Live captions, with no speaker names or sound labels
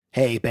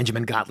Hey,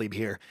 Benjamin Gottlieb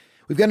here.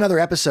 We've got another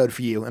episode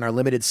for you in our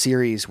limited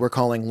series we're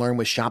calling Learn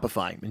with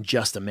Shopify in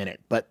just a minute.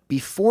 But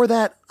before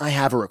that, I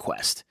have a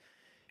request.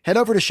 Head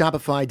over to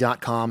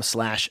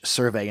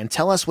shopify.com/survey and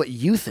tell us what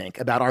you think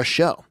about our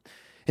show.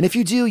 And if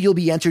you do, you'll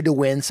be entered to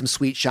win some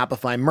sweet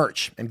Shopify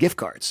merch and gift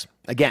cards.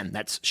 Again,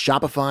 that's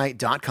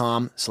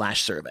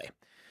shopify.com/survey.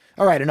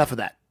 All right, enough of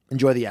that.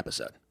 Enjoy the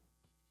episode.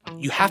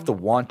 You have to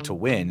want to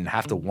win and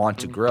have to want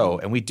to grow,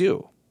 and we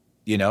do,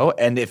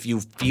 And if you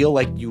feel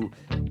like you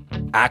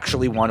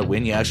actually want to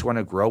win, you actually want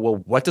to grow, well,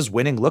 what does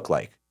winning look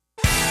like?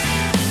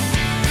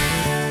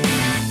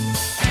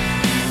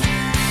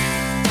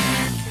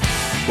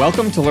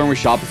 Welcome to Learn with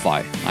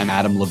Shopify. I'm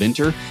Adam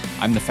Leventer.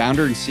 I'm the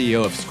founder and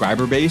CEO of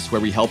Scriberbase, where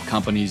we help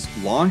companies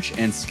launch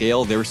and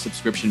scale their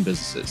subscription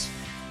businesses.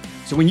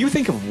 So when you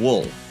think of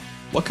wool,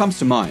 what comes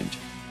to mind?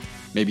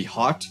 Maybe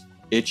hot,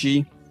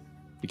 itchy,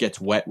 it gets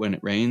wet when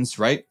it rains,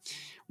 right?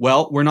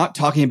 Well, we're not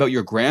talking about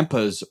your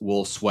grandpa's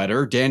wool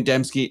sweater. Dan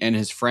Dembski and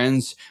his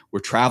friends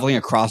were traveling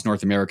across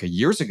North America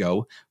years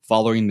ago,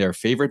 following their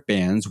favorite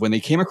bands, when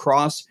they came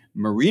across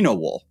merino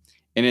wool.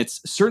 And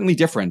it's certainly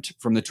different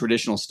from the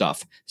traditional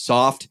stuff.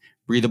 Soft,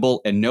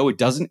 breathable, and no, it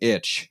doesn't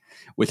itch.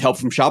 With help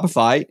from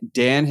Shopify,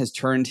 Dan has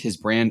turned his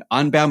brand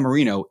Unbound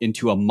Merino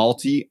into a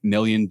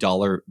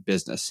multi-million-dollar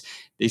business.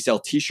 They sell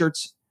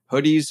t-shirts,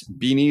 hoodies,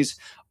 beanies,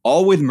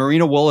 all with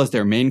merino wool as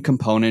their main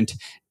component.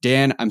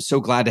 Dan, I'm so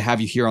glad to have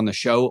you here on the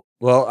show.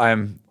 Well,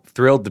 I'm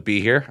thrilled to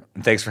be here,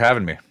 and thanks for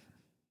having me.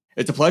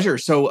 It's a pleasure.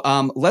 So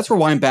let's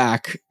rewind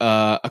back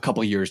a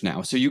couple of years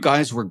now. So you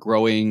guys were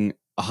growing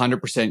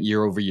 100%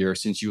 year over year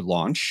since you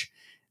launched.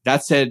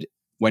 That said,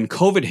 when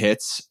COVID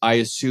hits, I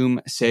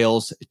assume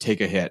sales take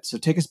a hit. So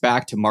take us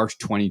back to March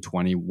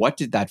 2020. What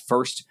did that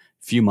first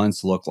few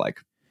months look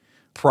like?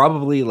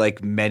 Probably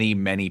like many,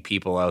 many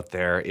people out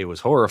there, it was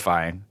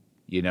horrifying,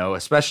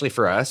 especially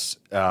for us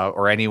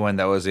or anyone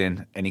that was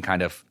in any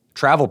kind of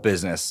travel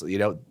business.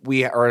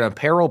 We are an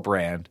apparel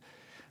brand,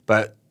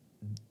 but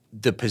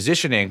the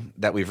positioning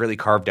that we've really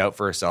carved out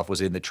for ourselves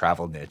was in the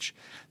travel niche.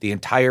 The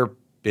entire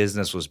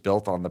business was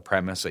built on the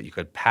premise that you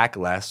could pack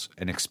less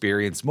and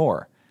experience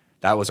more.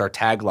 That was our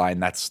tagline.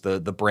 That's the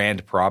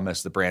brand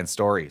promise, the brand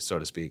story, so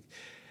to speak.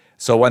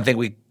 So one thing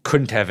we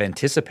couldn't have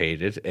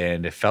anticipated,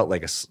 and it felt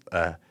like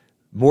a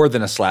more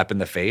than a slap in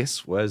the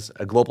face, was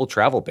a global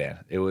travel ban.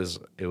 It was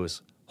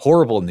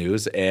horrible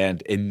news,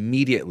 and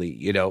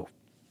immediately,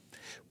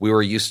 we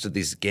were used to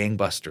these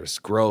gangbusters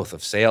growth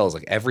of sales.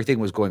 Like everything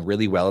was going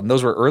really well, and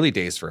those were early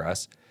days for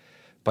us,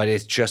 but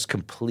it just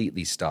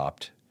completely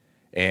stopped.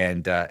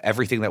 And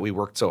everything that we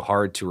worked so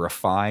hard to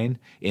refine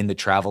in the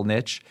travel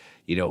niche,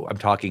 I'm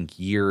talking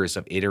years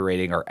of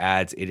iterating our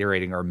ads,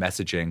 iterating our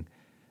messaging.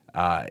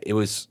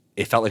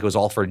 It felt like it was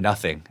all for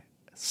nothing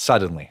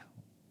suddenly.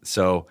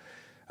 So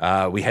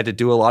we had to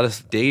do a lot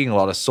of digging, a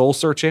lot of soul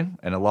searching,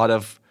 and a lot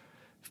of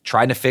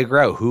trying to figure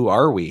out who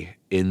are we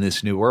in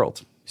this new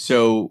world.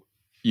 So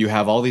you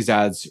have all these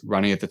ads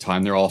running at the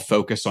time. They're all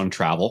focused on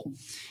travel.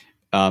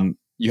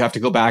 You have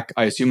to go back,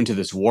 I assume, into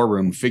this war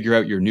room, figure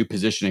out your new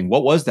positioning.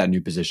 What was that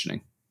new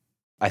positioning?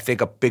 I think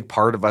a big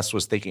part of us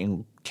was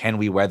thinking, can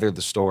we weather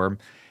the storm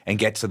and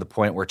get to the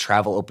point where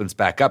travel opens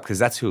back up? Because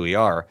that's who we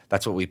are.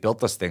 That's what we built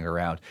this thing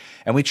around.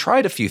 And we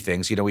tried a few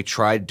things. We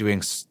tried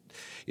doing,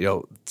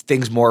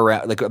 things more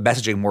around, like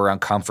messaging more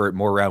around comfort,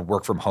 more around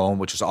work from home,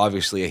 which is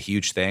obviously a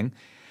huge thing.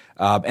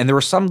 And there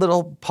were some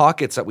little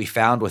pockets that we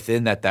found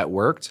within that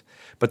worked.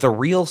 But the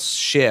real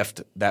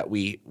shift that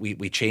we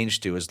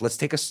changed to is let's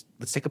take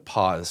a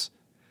pause.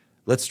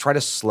 Let's try to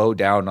slow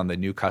down on the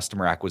new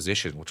customer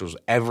acquisition, which was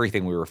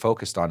everything we were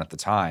focused on at the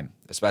time,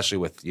 especially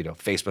with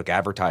Facebook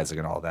advertising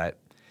and all that.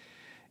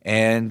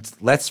 And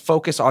let's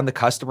focus on the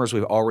customers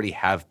we already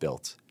have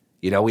built.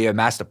 We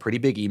amassed a pretty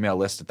big email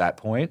list at that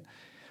point.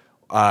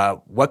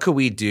 What could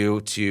we do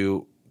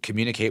to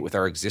communicate with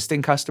our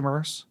existing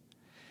customers?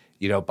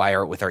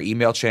 With our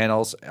email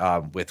channels,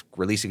 with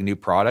releasing new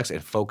products,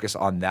 and focus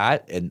on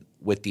that, and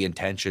with the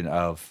intention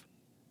of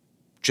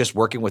just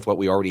working with what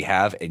we already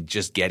have and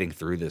just getting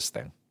through this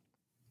thing.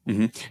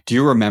 Mm-hmm. Do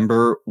you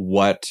remember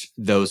what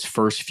those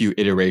first few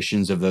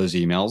iterations of those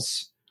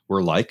emails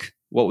were like?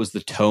 What was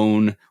the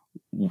tone?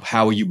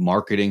 How are you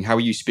marketing? How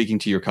are you speaking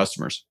to your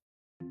customers?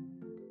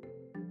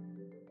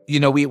 We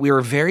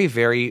were very,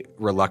 very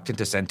reluctant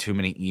to send too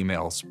many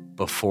emails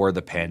before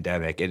the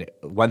pandemic. And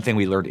one thing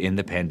we learned in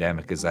the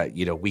pandemic is that,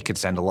 we could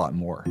send a lot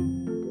more.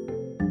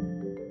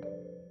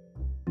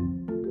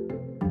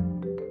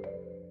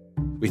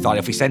 We thought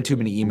if we send too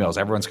many emails,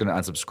 everyone's going to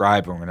unsubscribe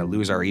and we're going to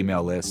lose our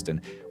email list.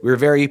 And we were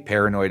very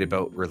paranoid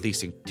about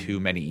releasing too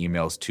many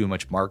emails, too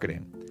much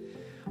marketing.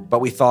 But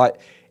we thought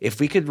if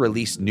we could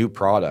release new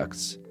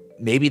products,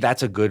 maybe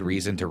that's a good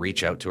reason to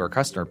reach out to our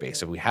customer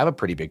base. If we have a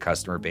pretty big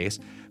customer base,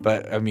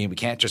 but we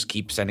can't just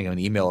keep sending them an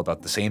email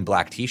about the same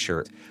black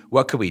t-shirt.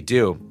 What could we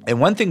do? And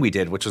one thing we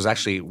did, which was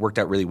actually worked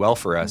out really well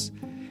for us,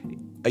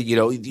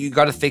 you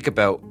got to think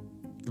about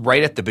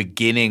right at the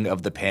beginning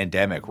of the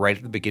pandemic, right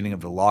at the beginning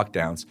of the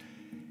lockdowns,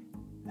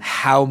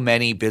 how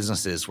many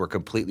businesses were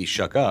completely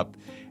shook up.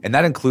 And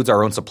that includes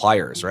our own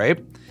suppliers,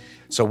 right?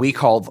 So we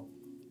called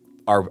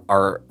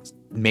our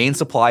main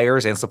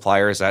suppliers and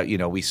suppliers that,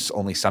 we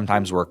only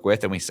sometimes work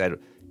with, and we said,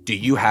 do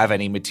you have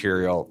any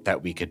material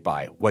that we could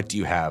buy? What do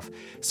you have?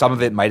 Some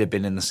of it might have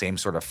been in the same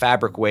sort of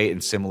fabric weight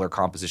and similar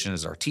composition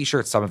as our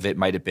t-shirts. Some of it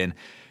might have been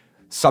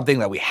something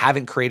that we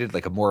haven't created,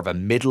 like a more of a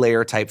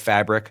mid-layer type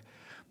fabric.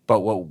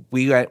 But what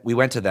we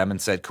went to them and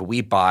said, could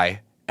we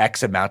buy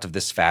X amount of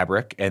this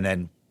fabric, and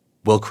then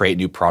we'll create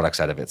new products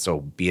out of it. So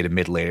be it a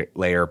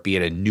mid-layer, be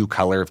it a new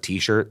color of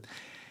t-shirt.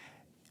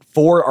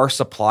 For our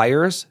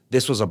suppliers,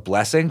 this was a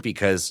blessing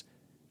because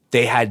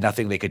they had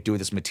nothing they could do with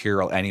this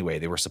material anyway.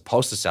 They were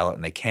supposed to sell it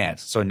and they can't.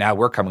 So now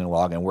we're coming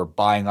along and we're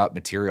buying up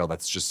material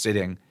that's just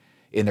sitting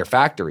in their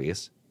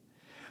factories.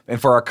 And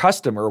for our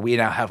customer, we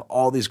now have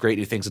all these great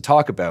new things to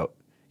talk about.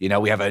 We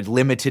have a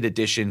limited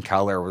edition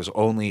color. There's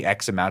only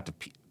X amount of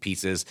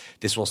pieces.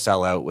 This will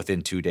sell out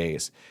within 2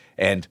 days.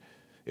 And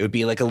it would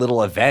be like a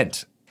little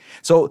event.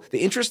 So the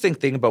interesting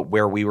thing about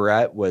where we were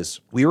at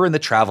was we were in the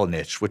travel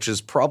niche, which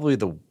is probably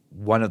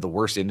one of the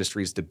worst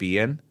industries to be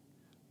in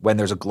when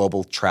there's a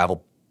global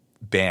travel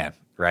ban,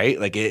 right?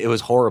 Like it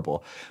was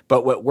horrible.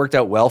 But what worked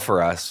out well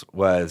for us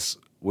was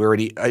we're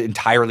an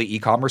entirely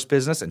e-commerce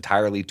business,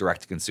 entirely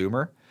direct to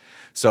consumer.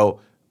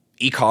 So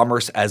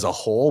e-commerce as a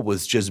whole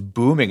was just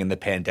booming in the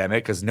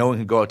pandemic because no one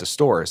could go out to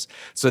stores.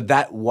 So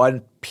that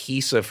one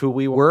piece of who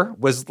we were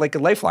was like a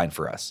lifeline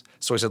for us.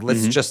 So I said,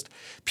 let's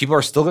people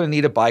are still going to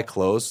need to buy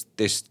clothes.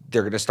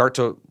 They're going to start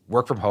to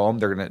work from home.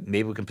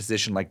 Maybe we can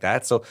position like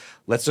that. So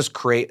let's just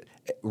create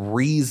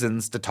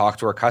reasons to talk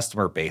to our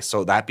customer base.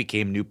 So that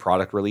became new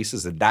product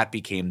releases, and that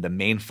became the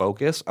main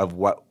focus of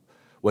what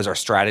was our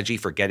strategy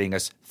for getting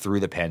us through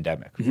the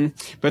pandemic.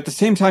 Mm-hmm. But at the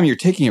same time, you're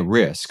taking a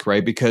risk,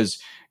 right?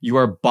 Because you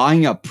are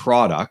buying up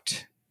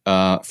product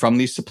from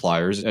these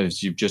suppliers,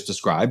 as you've just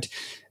described,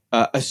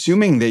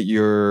 assuming that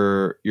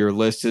your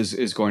list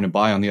is going to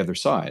buy on the other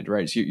side,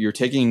 right? So you're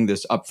taking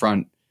this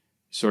upfront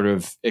sort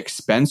of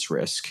expense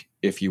risk,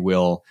 if you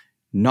will,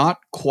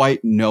 not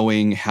quite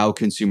knowing how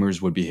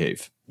consumers would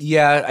behave.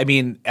 Yeah, I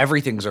mean,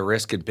 everything's a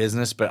risk in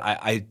business, but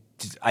I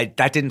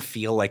that didn't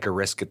feel like a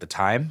risk at the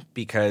time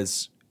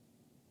because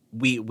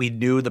we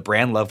knew the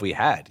brand love we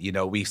had.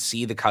 We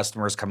see the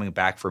customers coming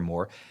back for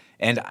more.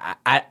 And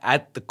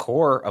at the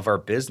core of our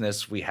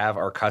business, we have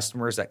our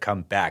customers that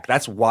come back.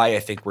 That's why I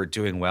think we're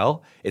doing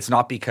well. It's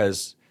not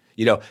because,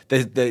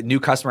 the new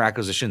customer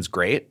acquisition is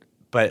great,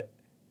 but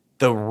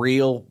the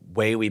real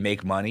way we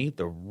make money,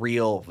 the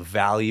real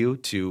value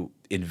to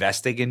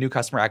investing in new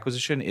customer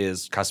acquisition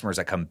is customers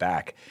that come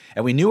back.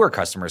 And we knew our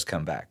customers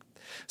come back.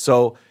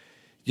 So,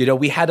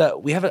 we had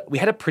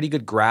a pretty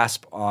good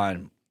grasp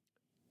on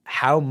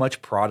how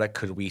much product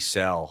could we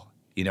sell,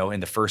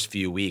 in the first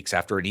few weeks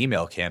after an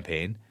email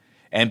campaign.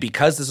 And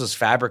because this was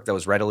fabric that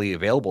was readily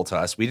available to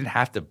us, we didn't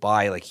have to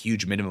buy like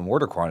huge minimum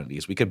order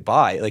quantities. We could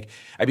buy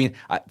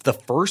the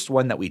first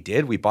one that we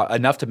did, we bought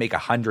enough to make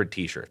 100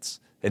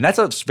 t-shirts. And that's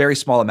a very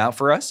small amount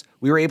for us.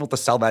 We were able to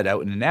sell that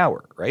out in an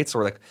hour, right? So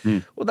we're like,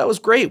 well, that was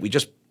great. We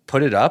just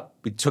put it up.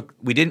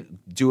 We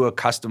didn't do a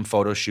custom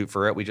photo shoot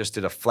for it. We just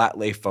did a flat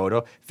lay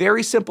photo.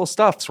 Very simple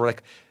stuff. So we're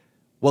like,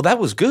 well, that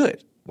was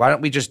good. Why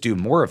don't we just do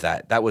more of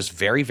that? That was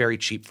very, very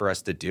cheap for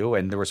us to do,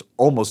 and there was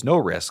almost no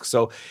risk.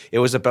 So it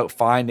was about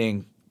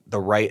finding the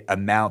right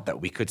amount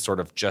that we could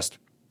sort of just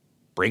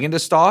bring into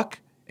stock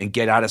and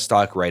get out of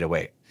stock right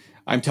away.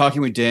 I'm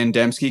talking with Dan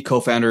Dembski,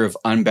 co-founder of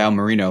Unbound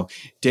Merino.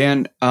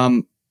 Dan,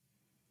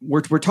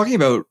 we're talking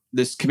about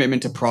this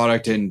commitment to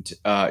product and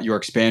your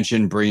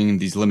expansion, bringing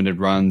these limited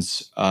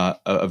runs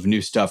of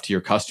new stuff to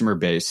your customer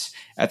base.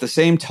 At the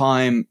same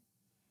time,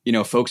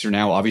 folks are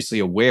now obviously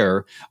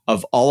aware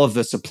of all of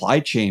the supply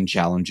chain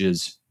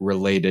challenges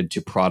related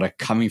to product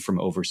coming from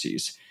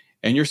overseas.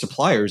 And your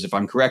suppliers, if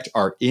I'm correct,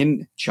 are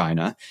in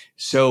China.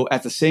 So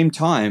at the same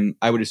time,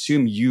 I would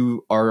assume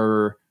you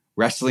are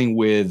wrestling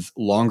with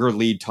longer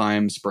lead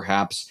times,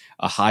 perhaps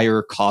a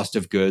higher cost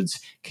of goods.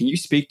 Can you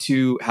speak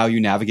to how you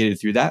navigated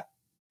through that?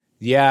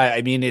 Yeah,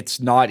 I mean, it's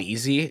not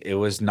easy. It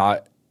was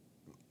not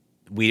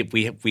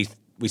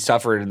we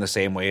suffered in the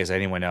same way as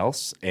anyone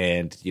else.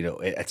 And,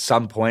 at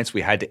some points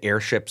we had to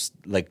airship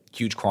like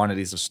huge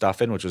quantities of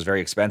stuff in, which was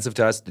very expensive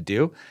to us to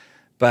do.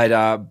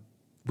 But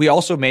we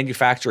also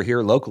manufacture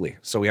here locally.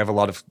 So we have a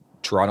lot of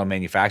Toronto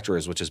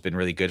manufacturers, which has been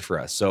really good for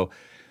us. So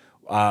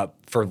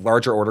for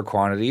larger order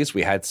quantities,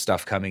 we had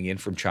stuff coming in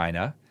from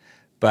China.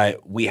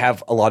 But we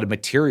have a lot of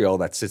material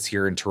that sits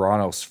here in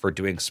Toronto for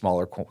doing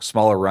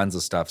smaller runs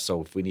of stuff.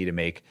 So if we need to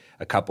make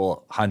a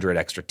couple hundred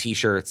extra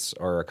T-shirts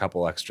or a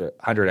couple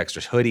hundred extra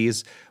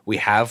hoodies, we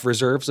have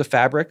reserves of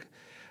fabric.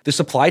 The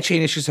supply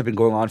chain issues have been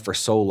going on for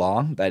so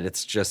long that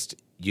it's just,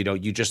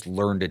 you just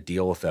learn to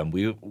deal with them.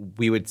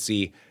 We would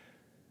see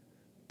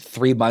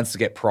 3 months to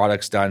get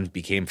products done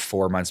became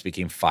 4 months,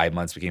 became 5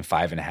 months, became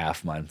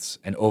 5.5 months.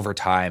 And over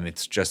time,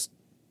 it's just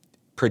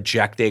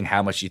projecting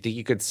how much you think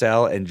you could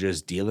sell and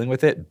just dealing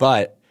with it.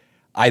 But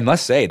I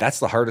must say that's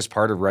the hardest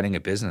part of running a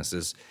business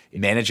is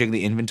managing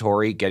the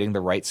inventory, getting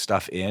the right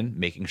stuff in,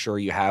 making sure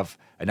you have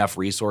enough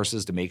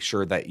resources to make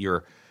sure that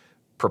you're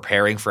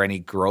preparing for any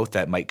growth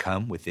that might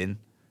come within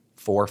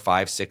 4,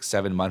 5, 6,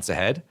 7 months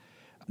ahead.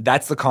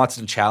 That's the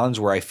constant challenge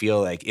where I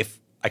feel like if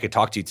I could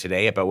talk to you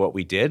today about what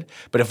we did,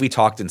 but if we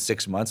talked in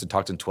 6 months and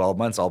talked in 12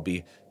 months, I'll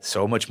be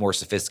so much more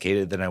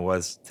sophisticated than I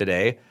was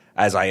today,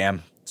 as I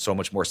am so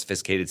much more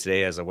sophisticated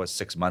today as I was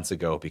 6 months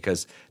ago,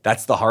 because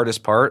that's the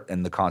hardest part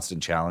and the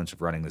constant challenge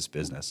of running this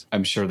business.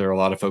 I'm sure there are a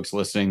lot of folks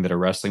listening that are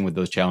wrestling with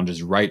those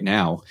challenges right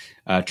now,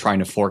 trying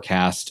to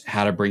forecast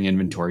how to bring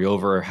inventory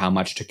over, how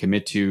much to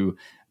commit to,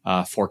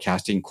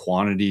 forecasting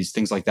quantities,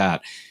 things like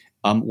that.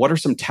 What are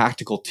some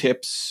tactical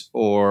tips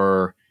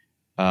or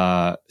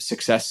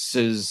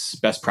successes,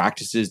 best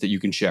practices that you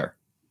can share?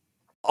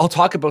 I'll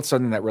talk about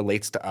something that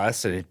relates to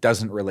us, and it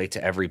doesn't relate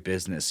to every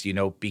business.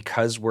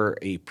 Because we're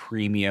a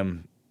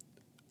premium,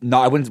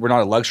 we're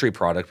not a luxury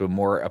product, but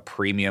more a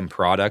premium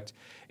product,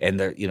 and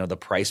the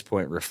price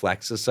point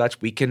reflects as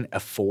such. We can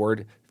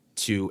afford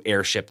to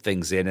airship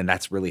things in, and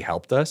that's really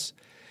helped us.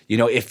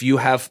 If you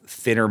have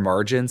thinner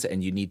margins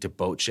and you need to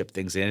boat ship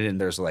things in,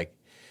 and there's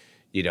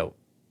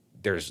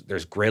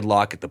there's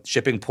gridlock at the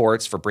shipping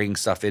ports for bringing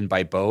stuff in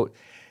by boat,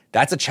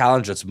 that's a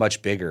challenge that's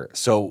much bigger.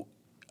 So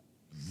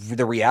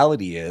the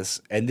reality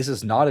is, and this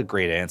is not a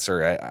great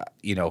answer,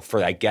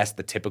 for I guess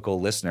the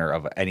typical listener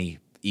of any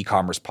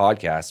e-commerce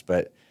podcast,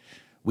 but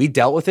we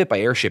dealt with it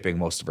by air shipping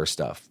most of our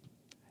stuff,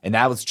 and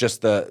that was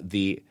just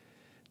the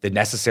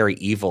necessary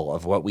evil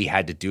of what we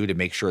had to do to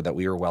make sure that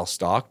we were well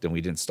stocked and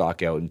we didn't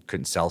stock out and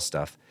couldn't sell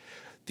stuff.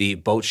 The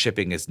boat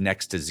shipping is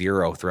next to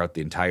zero throughout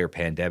the entire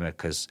pandemic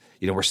because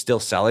we're still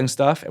selling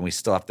stuff and we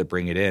still have to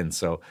bring it in.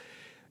 So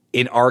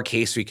in our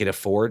case, we could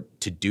afford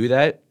to do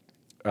that.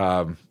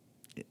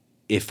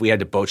 If we had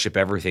to boat ship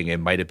everything, it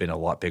might have been a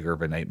lot bigger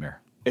of a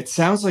nightmare. It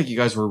sounds like you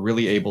guys were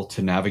really able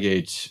to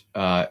navigate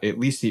at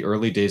least the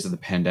early days of the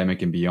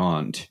pandemic and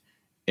beyond,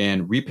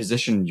 and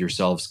reposition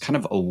yourselves kind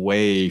of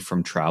away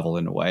from travel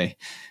in a way.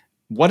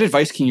 What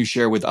advice can you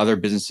share with other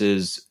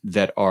businesses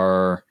that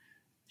are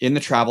in the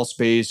travel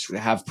space,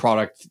 have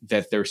product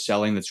that they're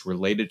selling that's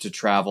related to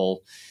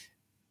travel,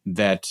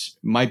 that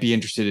might be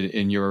interested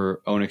in your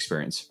own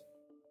experience?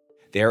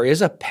 There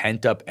is a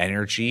pent-up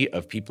energy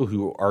of people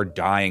who are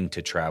dying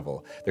to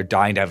travel. They're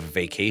dying to have a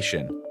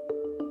vacation.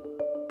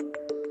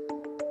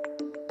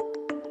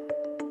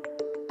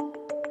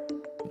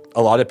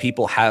 A lot of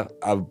people have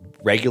a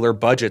regular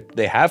budget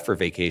they have for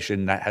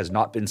vacation that has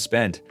not been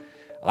spent.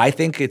 I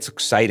think it's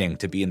exciting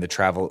to be in the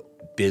travel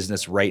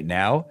business right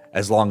now,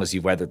 as long as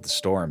you weathered the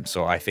storm.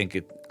 So I think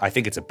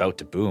it's about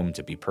to boom,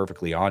 to be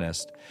perfectly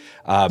honest.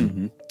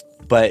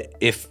 But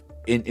if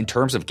in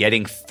terms of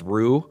getting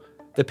through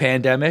the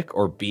pandemic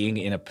or being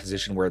in a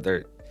position where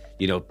they're,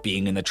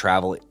 being in the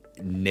travel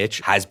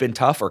niche has been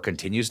tough or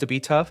continues to be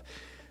tough,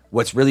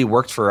 what's really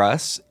worked for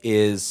us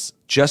is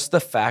just the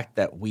fact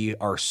that we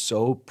are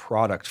so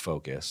product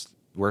focused.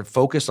 We're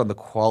focused on the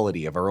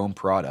quality of our own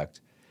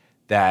product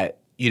that,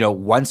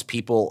 once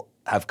people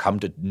have come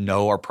to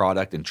know our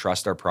product and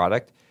trust our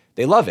product,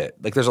 they love it.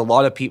 Like there's a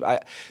lot of people.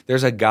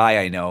 There's a guy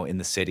I know in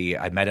the city.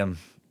 I met him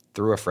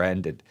through a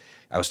friend, and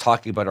I was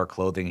talking about our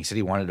clothing. He said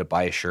he wanted to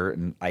buy a shirt,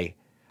 and I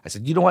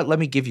said, you know what? Let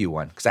me give you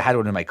one, because I had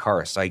one in my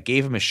car. So I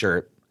gave him a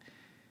shirt.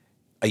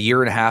 A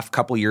year and a half,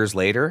 couple years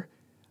later,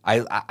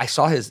 I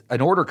saw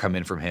an order come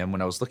in from him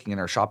when I was looking in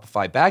our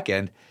Shopify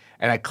backend,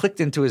 and I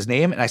clicked into his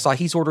name, and I saw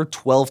he's ordered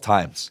 12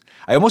 times.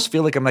 I almost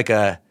feel like I'm like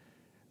a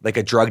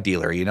drug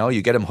dealer,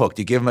 you get them hooked.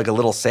 You give them like a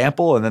little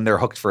sample and then they're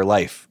hooked for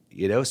life,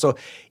 So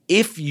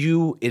if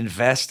you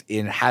invest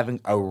in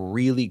having a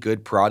really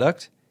good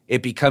product,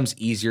 it becomes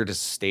easier to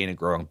sustain a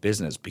growing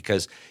business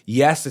because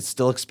yes, it's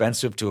still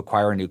expensive to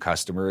acquire new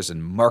customers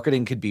and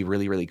marketing could be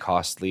really, really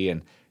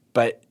costly.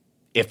 But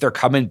if they're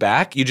coming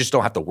back, you just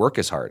don't have to work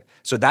as hard.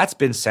 So that's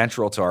been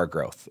central to our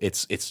growth.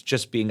 It's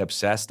just being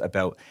obsessed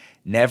about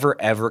never,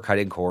 ever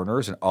cutting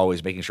corners and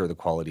always making sure the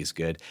quality is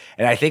good.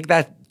 And I think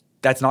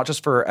that's not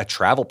just for a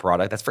travel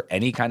product. That's for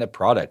any kind of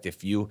product.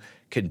 If you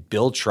can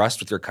build trust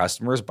with your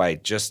customers by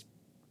just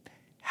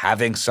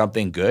having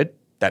something good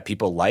that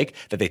people like,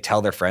 that they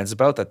tell their friends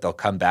about, that they'll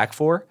come back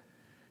for,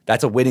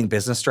 that's a winning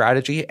business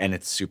strategy, and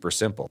it's super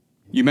simple.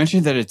 You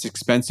mentioned that it's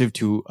expensive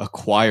to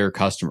acquire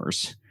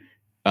customers.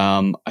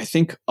 I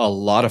think a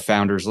lot of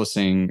founders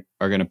listening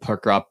are going to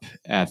perk up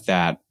at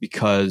that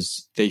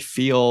because they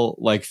feel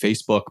like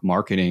Facebook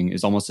marketing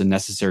is almost a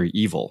necessary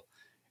evil.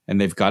 And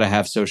they've got to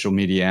have social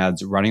media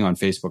ads running on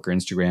Facebook or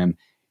Instagram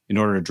in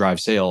order to drive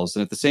sales.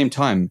 And at the same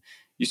time,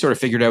 you sort of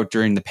figured out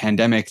during the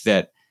pandemic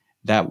that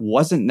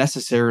wasn't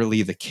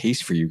necessarily the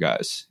case for you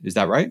guys. Is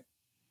that right?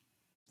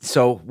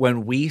 So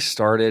when we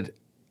started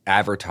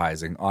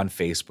advertising on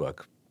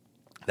Facebook,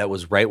 that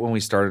was right when we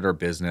started our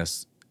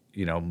business,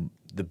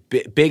 the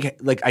big,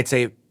 like I'd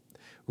say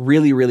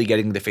really, really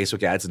getting into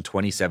Facebook ads in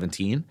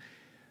 2017,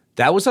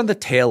 that was on the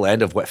tail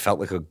end of what felt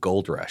like a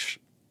gold rush.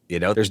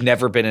 There's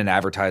never been an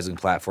advertising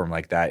platform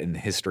like that in the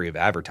history of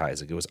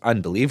advertising. It was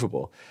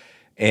unbelievable.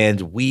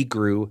 And we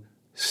grew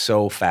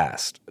so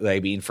fast. I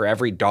mean, for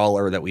every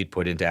dollar that we'd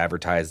put into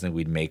advertising,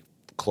 we'd make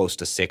close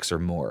to 6 or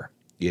more,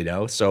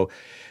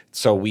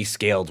 So we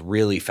scaled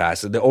really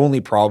fast. And the only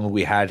problem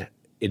we had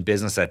in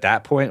business at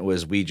that point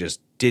was we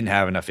just didn't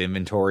have enough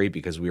inventory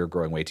because we were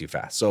growing way too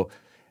fast. So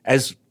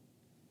as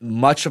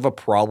much of a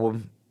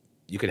problem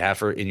you could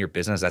have in your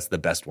business, that's the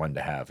best one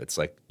to have. It's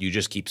like you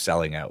just keep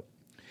selling out.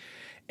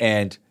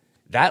 And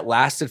that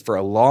lasted for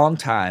a long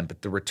time,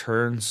 but the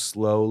returns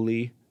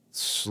slowly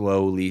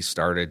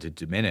started to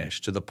diminish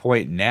to the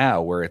point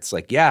now where it's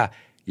like, yeah,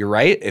 you're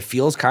right. It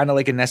feels kind of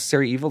like a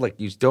necessary evil. Like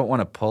you don't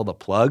want to pull the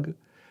plug,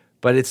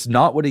 but it's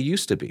not what it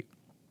used to be.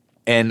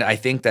 And I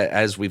think that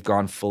as we've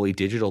gone fully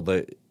digital,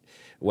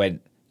 when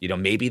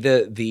maybe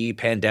the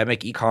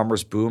pandemic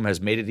e-commerce boom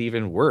has made it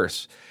even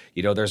worse.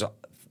 There's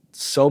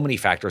so many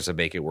factors that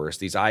make it worse.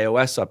 These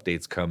iOS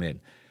updates come in.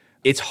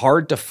 It's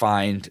hard to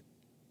find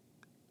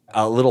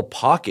a little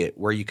pocket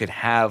where you could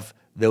have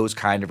those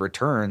kind of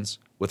returns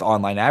with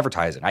online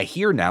advertising. I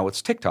hear now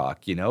it's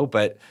TikTok,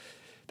 but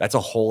that's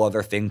a whole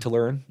other thing to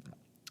learn.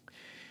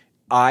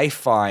 I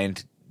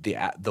find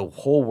the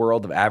whole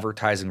world of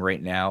advertising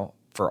right now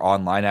for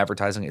online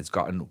advertising, it's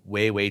gotten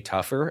way, way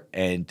tougher.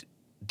 And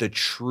the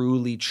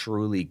truly,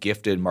 truly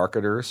gifted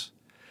marketers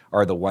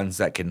are the ones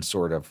that can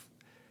sort of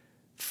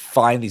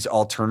find these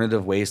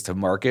alternative ways to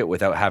market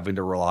without having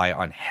to rely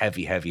on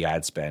heavy, heavy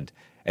ad spend.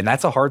 And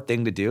that's a hard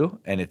thing to do.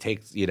 And it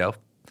takes,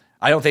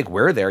 I don't think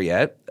we're there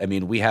yet. I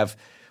mean, we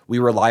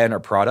rely on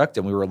our product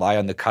and we rely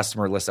on the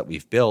customer list that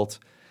we've built,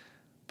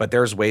 but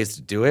there's ways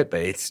to do it.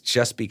 But it's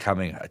just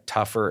becoming a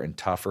tougher and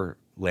tougher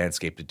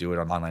landscape to do it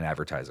on online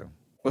advertising.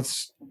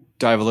 Let's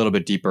dive a little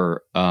bit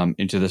deeper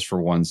into this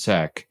for one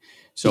sec.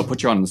 So I'll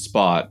put you on the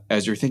spot.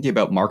 As you're thinking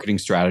about marketing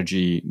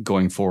strategy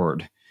going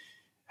forward,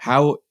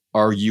 how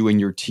are you and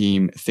your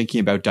team thinking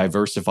about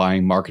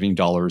diversifying marketing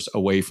dollars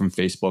away from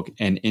Facebook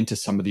and into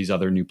some of these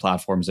other new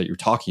platforms that you're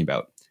talking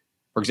about?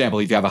 For example,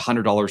 if you have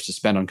 $100 to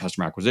spend on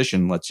customer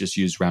acquisition, let's just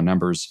use round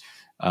numbers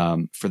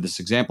for this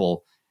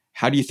example.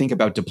 How do you think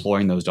about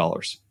deploying those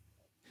dollars?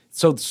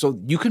 So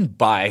you can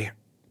buy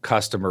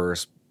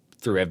customers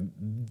through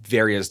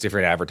various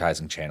different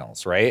advertising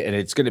channels, right? And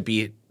it's going to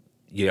be,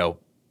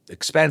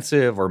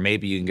 expensive, or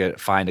maybe you can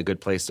find a good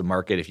place to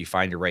market if you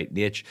find your right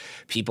niche.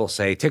 People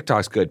say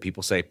TikTok's good.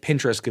 People say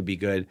Pinterest could be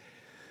good.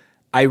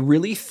 I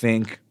really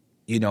think,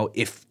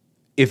 if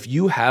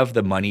you have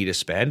the money to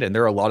spend, and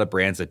there are a lot of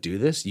brands that do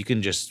this, you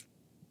can just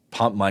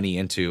pump money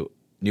into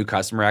new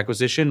customer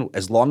acquisition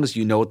as long as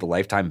you know what the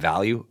lifetime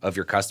value of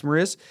your customer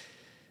is.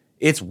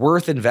 It's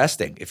worth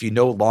investing if you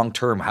know long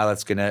term how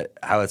that's gonna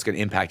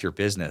impact your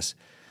business.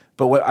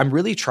 But what I'm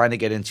really trying to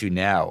get into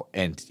now,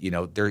 and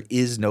there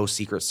is no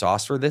secret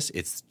sauce for this,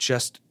 it's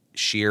just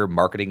sheer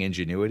marketing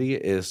ingenuity,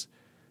 is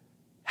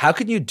how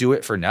can you do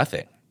it for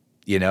nothing?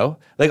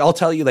 Like I'll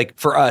tell you, like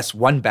for us,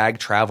 one bag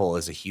travel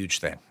is a huge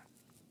thing.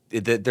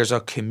 There's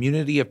a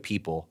community of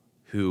people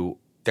who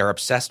they're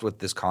obsessed with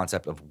this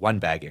concept of one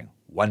bagging,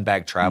 one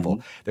bag travel.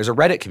 Mm-hmm. There's a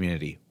Reddit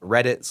community,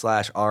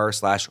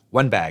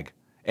 Reddit/r/onebag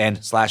and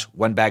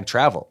 /one bag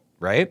travel,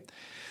 right?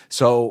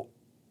 So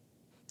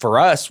for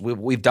us,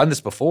 we've done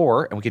this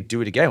before and we could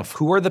do it again.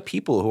 Who are the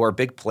people who are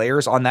big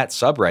players on that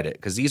subreddit?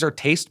 Because these are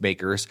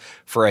tastemakers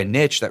for a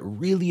niche that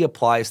really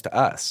applies to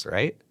us,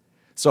 right?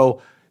 So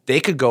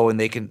they could go and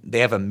they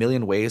have a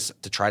million ways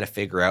to try to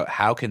figure out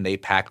how can they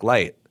pack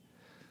light.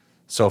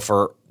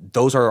 So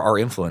those are our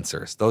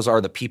influencers. Those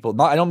are the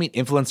people. I don't mean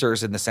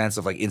influencers in the sense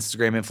of like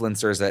Instagram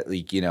influencers that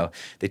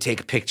they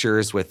take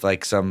pictures with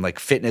like some like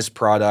fitness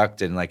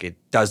product and like it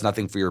does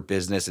nothing for your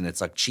business and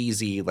it's like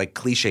cheesy, like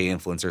cliche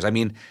influencers. I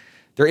mean,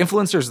 they're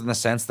influencers in the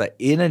sense that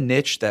in a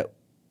niche that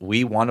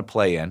we want to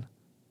play in,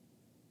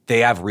 they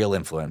have real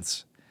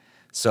influence.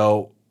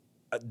 So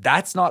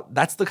that's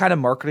the kind of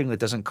marketing that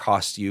doesn't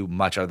cost you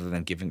much other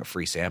than giving a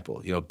free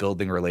sample,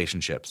 building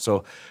relationships.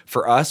 So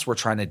for us, we're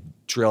trying to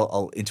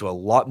drill into a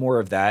lot more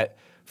of that,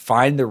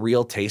 find the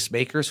real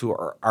tastemakers who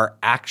are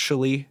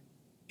actually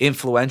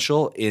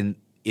influential in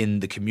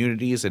the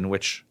communities in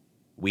which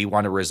we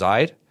want to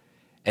reside,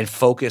 and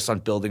focus on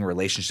building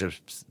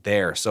relationships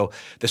there. So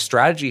the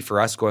strategy for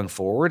us going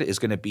forward is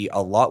going to be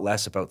a lot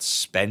less about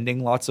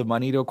spending lots of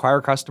money to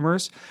acquire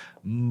customers,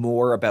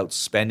 more about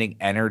spending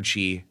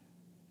energy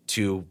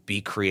to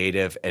be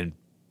creative and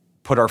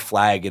put our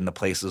flag in the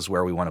places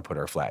where we want to put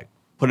our flag.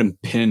 Put a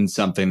pin in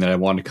something that I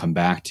want to come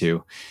back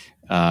to.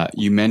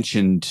 You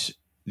mentioned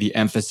the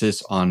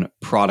emphasis on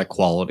product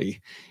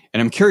quality.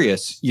 And I'm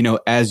curious,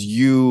 as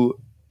you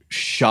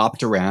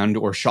shop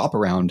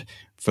around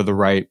for the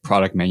right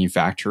product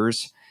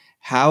manufacturers,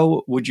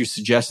 how would you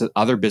suggest that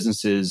other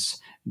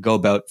businesses go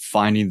about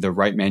finding the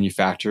right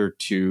manufacturer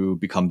to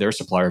become their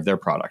supplier of their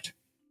product?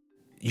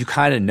 You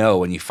kind of know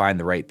when you find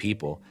the right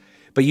people,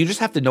 but you just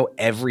have to know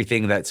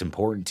everything that's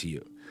important to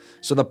you.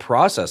 So the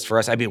process for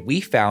us,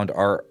 we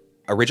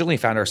originally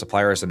found our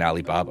suppliers in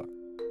Alibaba.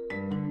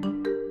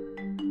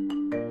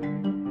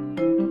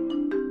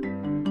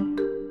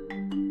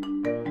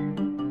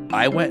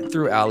 I went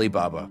through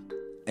Alibaba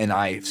and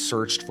I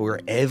searched for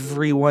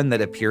everyone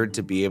that appeared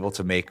to be able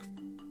to make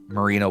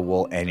merino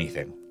wool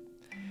anything.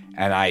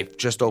 And I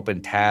just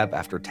opened tab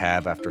after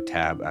tab after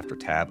tab after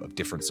tab of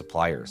different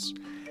suppliers.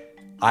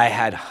 I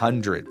had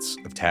hundreds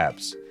of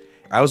tabs.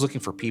 I was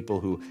looking for people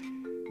who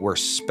we're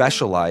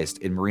specialized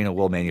in merino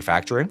wool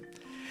manufacturing.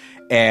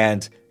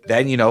 And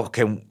then,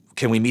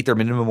 can we meet their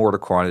minimum order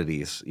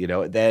quantities?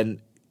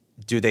 Then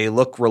do they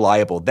look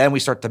reliable? Then we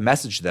start to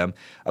message them.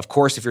 Of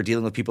course, if you're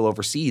dealing with people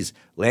overseas,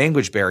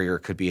 language barrier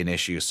could be an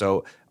issue.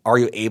 So are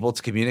you able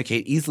to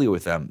communicate easily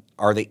with them?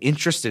 Are they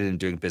interested in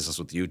doing business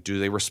with you? Do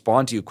they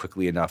respond to you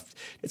quickly enough?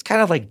 It's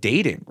kind of like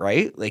dating,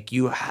 right? Like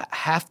you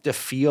have to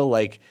feel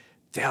like,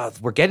 yeah,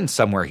 we're getting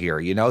somewhere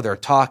here. They're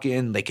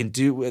talking, they can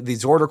do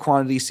these order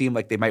quantities seem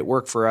like they might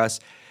work for us,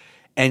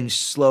 and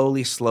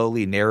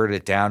slowly narrowed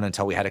it down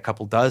until we had a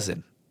couple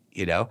dozen,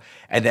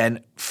 and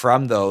then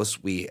from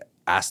those we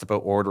asked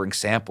about ordering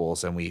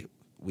samples, and we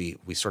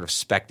sort of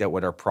spec'd out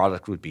what our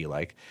product would be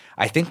like.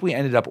 I think we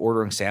ended up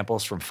ordering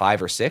samples from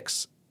 5 or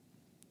 6,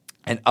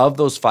 and of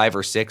those 5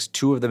 or 6,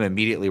 2 of them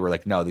immediately were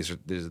like, no,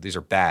 these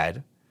are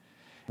bad.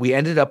 We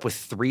ended up with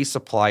 3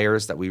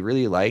 suppliers that we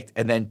really liked,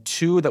 and then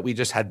 2 that we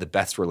just had the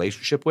best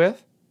relationship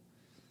with.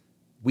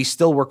 We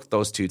still work with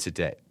those 2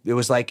 today. It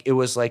was like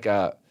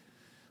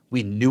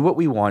we knew what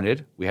we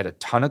wanted. We had a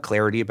ton of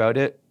clarity about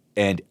it,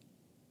 and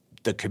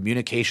the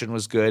communication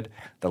was good.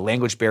 The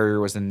language barrier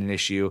wasn't an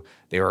issue.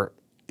 They were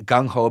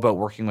gung-ho about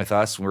working with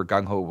us. We were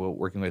gung-ho about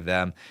working with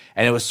them.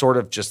 And it was sort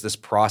of just this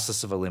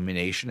process of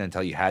elimination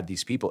until you had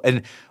these people.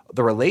 And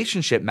the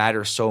relationship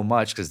matters so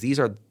much because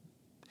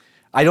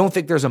I don't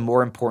think there's a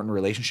more important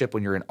relationship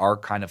when you're in our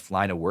kind of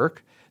line of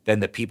work than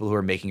the people who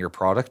are making your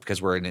product,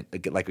 because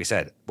like we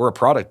said, we're a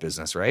product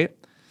business, right?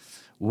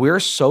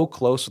 We're so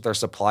close with our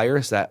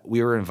suppliers that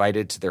we were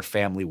invited to their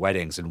family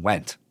weddings and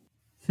went.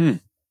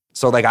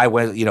 So like I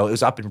went, it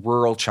was up in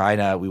rural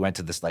China. We went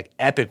to this like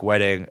epic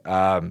wedding,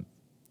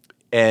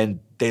 and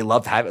they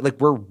loved having, like,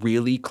 we're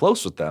really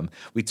close with them.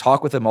 We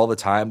talk with them all the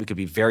time. We could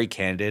be very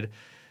candid.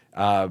 We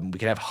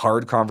can have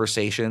hard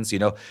conversations.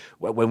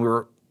 When we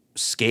were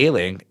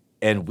scaling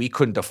and we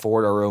couldn't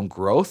afford our own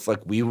growth, like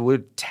we were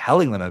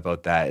telling them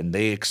about that, and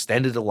they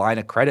extended a line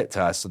of credit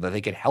to us so that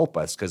they could help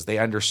us because they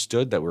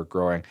understood that we're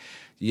growing.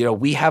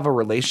 We have a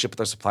relationship with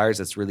our suppliers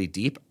that's really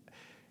deep.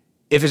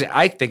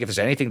 I think if there's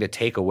anything to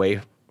take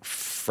away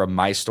from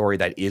my story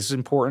that is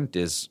important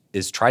is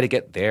try to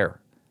get there.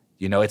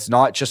 It's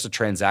not just a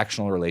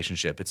transactional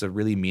relationship. It's a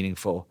really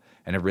meaningful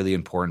and a really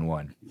important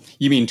one.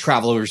 You mean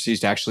travel overseas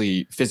to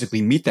actually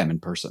physically meet them in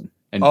person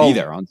and be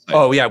there on site?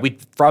 Oh yeah,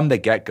 from the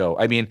get-go.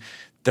 I mean,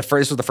 this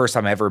was the first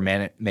time I ever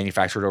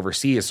manufactured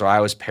overseas, so I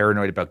was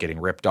paranoid about getting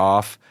ripped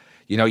off.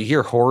 You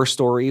hear horror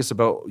stories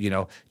about,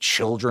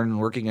 children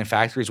working in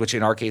factories, which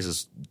in our case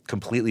is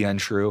completely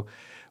untrue.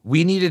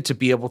 We needed to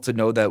be able to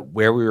know that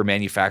where we were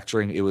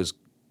manufacturing, it was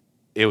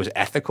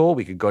ethical.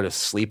 We could go to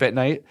sleep at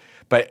night,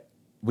 but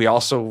we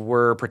also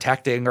were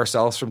protecting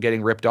ourselves from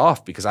getting ripped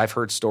off, because I've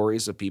heard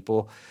stories of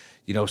people,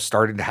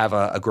 starting to have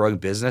a growing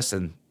business,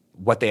 and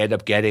what they end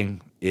up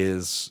getting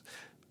is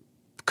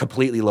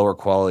completely lower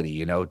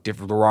quality,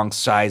 the wrong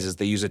sizes.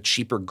 They use a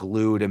cheaper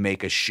glue to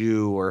make a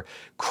shoe, or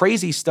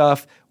crazy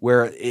stuff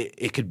where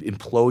it could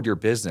implode your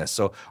business.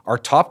 So our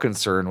top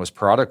concern was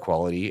product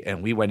quality,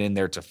 and we went in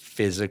there to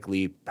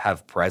physically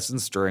have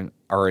presence during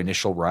our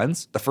initial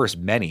runs, the first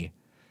many.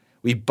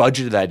 We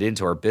budgeted that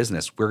into our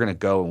business. We're going to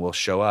go and we'll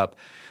show up.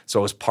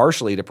 So it was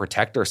partially to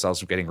protect ourselves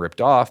from getting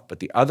ripped off, but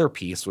the other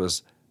piece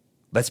was,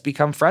 let's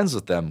become friends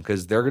with them,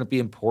 because they're going to be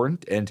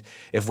important. And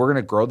if we're going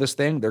to grow this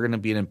thing, they're going to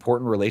be an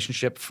important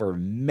relationship for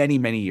many,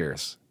 many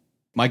years.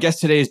 My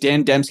guest today is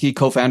Dan Dembski,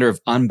 co-founder of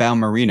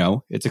Unbound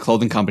Merino. It's a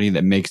clothing company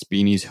that makes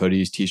beanies,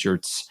 hoodies,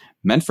 t-shirts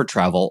meant for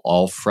travel,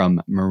 all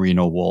from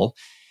merino wool.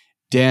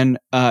 Dan,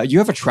 you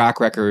have a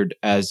track record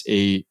as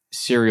a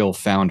serial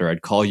founder.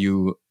 I'd call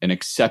you an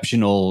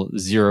exceptional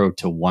 0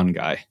 to 1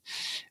 guy,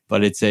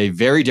 but it's a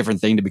very different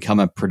thing to become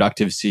a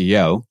productive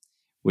CEO,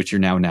 which you're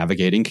now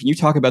navigating. Can you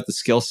talk about the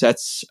skill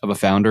sets of a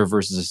founder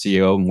versus a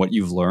CEO and what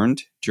you've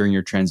learned during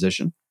your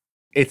transition?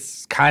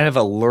 It's kind of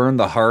a learn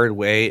the hard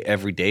way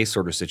every day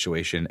sort of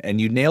situation. And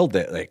you nailed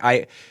it. Like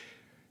I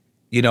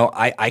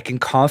can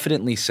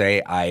confidently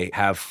say I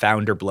have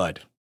founder blood.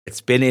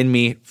 It's been in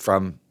me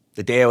from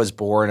the day I was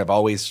born. I've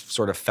always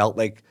sort of felt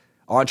like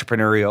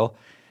entrepreneurial,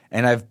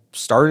 and I've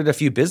started a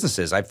few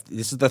businesses.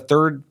 This is the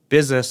 3rd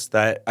business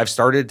that I've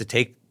started to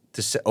take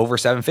to over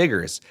 7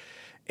 figures.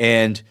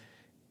 And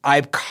I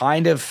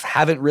kind of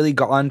haven't really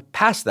gone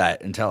past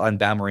that until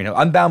Unbound Merino.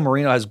 Unbound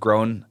Merino has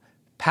grown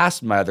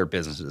past my other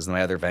businesses and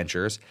my other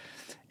ventures.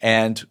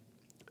 And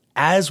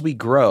as we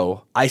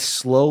grow, I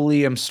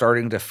slowly am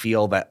starting to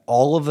feel that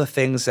all of the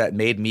things that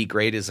made me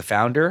great as a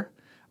founder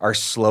are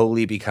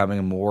slowly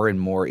becoming more and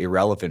more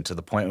irrelevant, to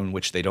the point in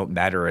which they don't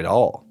matter at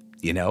all.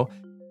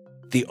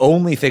 The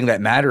only thing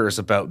that matters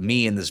about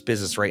me in this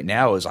business right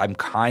now is I'm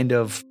kind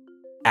of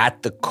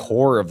at the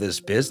core of this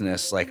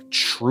business, like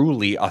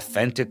truly,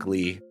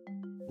 authentically,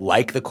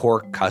 like the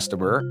core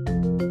customer.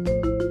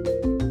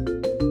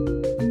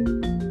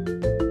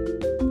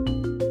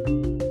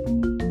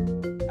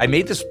 I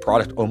made this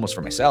product almost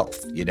for myself,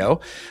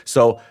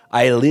 So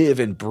I live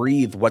and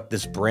breathe what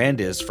this brand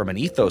is from an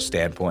ethos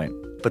standpoint.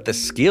 But the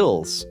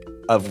skills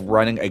of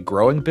running a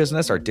growing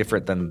business are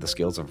different than the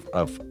skills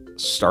of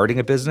starting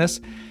a business.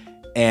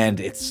 And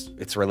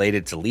it's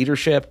related to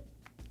leadership.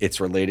 It's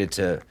related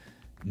to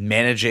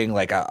managing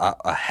like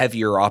a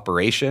heavier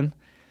operation.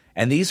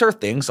 And these are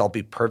things, I'll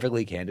be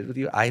perfectly candid with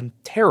you, I'm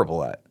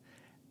terrible at.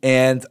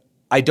 And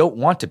I don't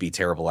want to be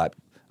terrible at.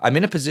 I'm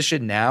in a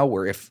position now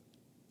where if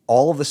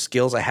all of the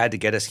skills I had to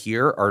get us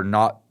here are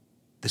not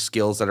the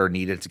skills that are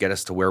needed to get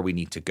us to where we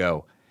need to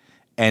go.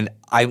 And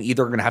I'm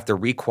either going to have to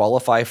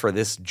requalify for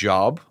this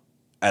job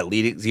at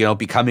leading,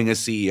 becoming a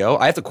CEO.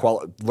 I have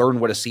to learn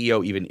what a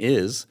CEO even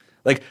is.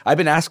 Like, I've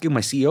been asking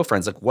my CEO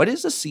friends, like, what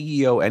is a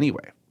CEO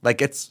anyway?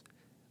 Like,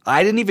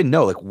 I didn't even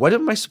know, like, what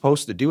am I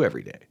supposed to do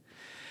every day?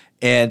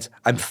 And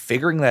I'm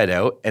figuring that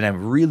out, and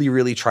I'm really,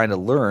 really trying to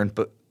learn,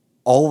 but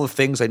all the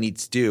things I need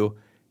to do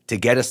to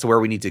get us to where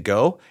we need to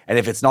go. And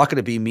if it's not going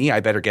to be me, I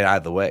better get out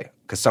of the way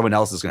because someone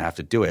else is going to have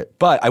to do it.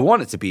 But I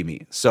want it to be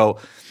me. So,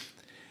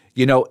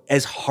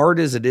 as hard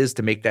as it is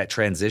to make that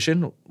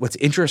transition, what's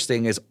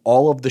interesting is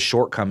all of the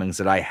shortcomings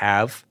that I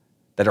have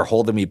that are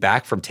holding me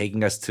back from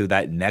taking us to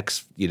that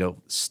next,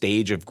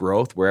 stage of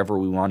growth, wherever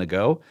we want to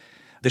go.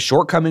 The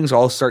shortcomings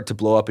all start to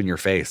blow up in your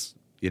face.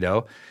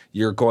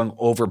 You're going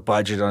over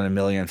budget on a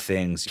million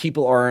things.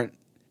 People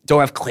don't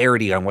have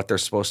clarity on what they're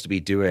supposed to be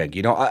doing.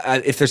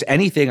 If there's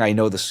anything I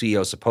know the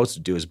CEO is supposed to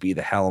do is be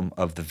the helm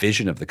of the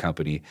vision of the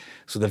company.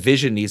 So the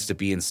vision needs to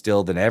be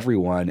instilled in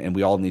everyone, and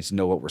we all need to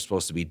know what we're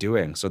supposed to be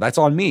doing. So that's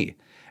on me.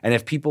 And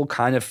if people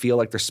kind of feel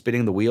like they're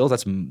spinning the wheels,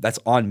 that's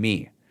on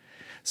me.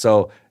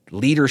 So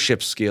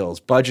leadership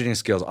skills, budgeting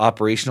skills,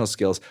 operational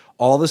skills,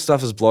 all this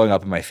stuff is blowing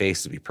up in my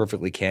face, to be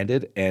perfectly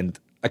candid. And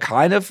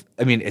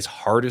as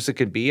hard as it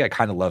could be, I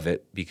kind of love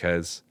it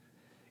because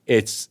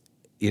it's,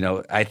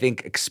 I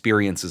think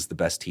experience is the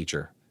best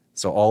teacher.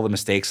 So all the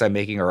mistakes I'm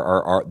making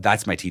are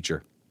that's my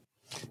teacher.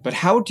 But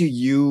how do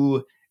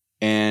you,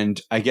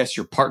 and I guess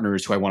your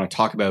partners, who I want to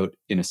talk about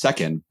in a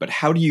second, but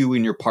how do you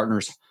and your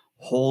partners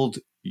hold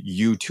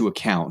you to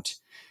account?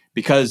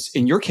 Because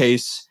in your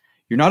case,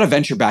 you're not a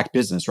venture-backed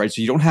business, right?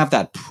 So you don't have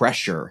that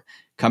pressure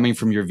coming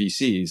from your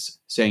VCs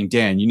saying,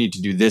 Dan, you need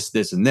to do this,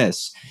 this, and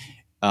this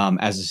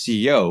as a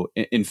CEO.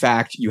 In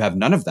fact, you have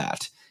none of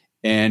that.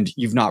 And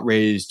you've not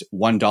raised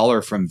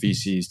 $1 from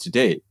VCs to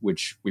date,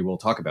 which we will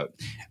talk about.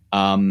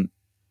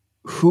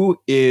 Who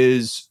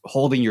is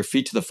holding your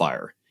feet to the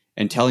fire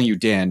and telling you,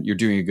 Dan, you're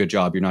doing a good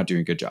job, you're not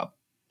doing a good job?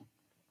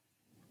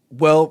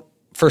 Well,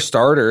 for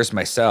starters,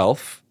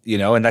 myself,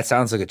 and that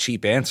sounds like a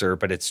cheap answer,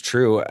 but it's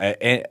true.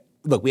 And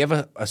look, we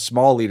have a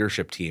small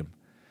leadership team,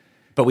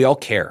 but we all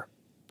care.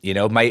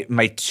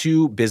 My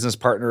two business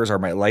partners are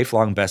my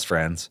lifelong best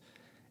friends.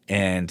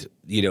 And,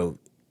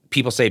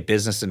 people say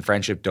business and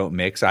friendship don't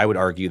mix. I would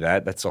argue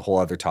that. That's a whole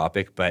other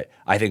topic. But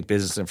I think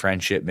business and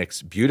friendship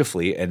mix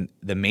beautifully. And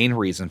the main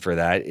reason for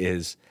that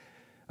is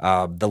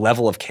the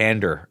level of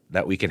candor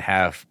that we can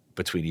have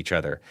between each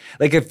other.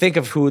 Like, think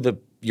of who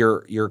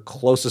your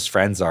closest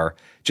friends are,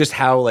 just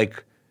how,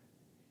 like,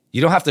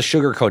 you don't have to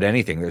sugarcoat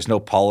anything. There's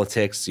no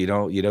politics. You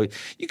don't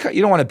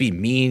want to be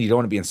mean. You don't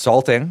want to be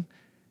insulting.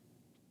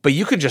 But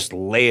you can just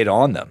lay it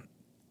on them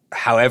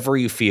however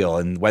you feel,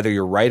 and whether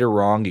you're right or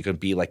wrong, you can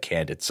be like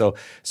candid. So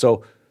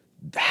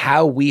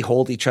how we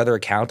hold each other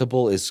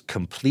accountable is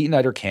complete and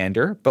utter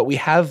candor, but we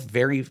have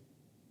very,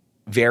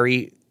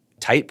 very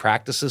tight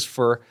practices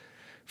for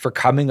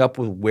coming up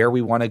with where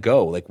we want to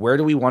go. Like, where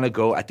do we want to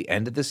go at the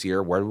end of this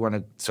year? Where do we want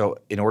to? So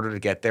in order to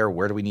get there,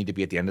 where do we need to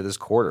be at the end of this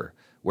quarter?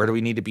 Where do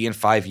we need to be in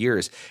 5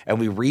 years? And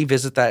we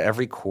revisit that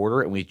every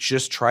quarter, and we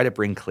just try to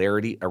bring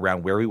clarity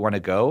around where we want to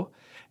go.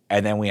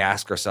 And then we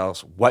ask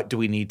ourselves, what do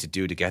we need to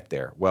do to get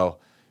there?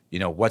 Well,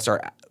 how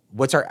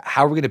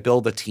are we going to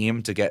build a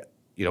team to get,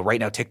 right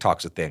now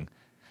TikTok's a thing,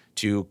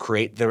 to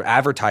create the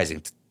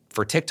advertising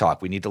for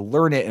TikTok. We need to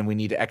learn it, and we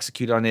need to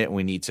execute on it, and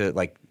we need to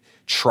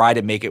try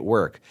to make it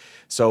work.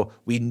 So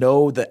we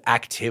know the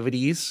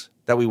activities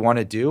that we want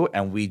to do,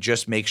 and we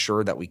just make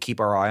sure that we keep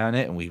our eye on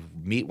it, and we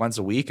meet once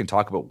a week and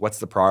talk about what's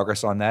the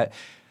progress on that.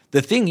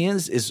 The thing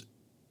is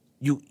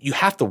you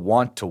have to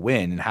want to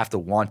win and have to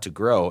want to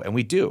grow, and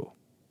we do.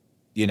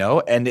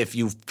 And if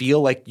you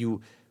feel like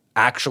you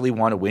actually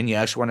want to win, you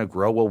actually want to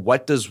grow, well,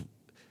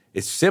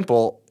 it's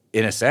simple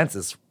in a sense,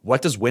 is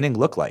what does winning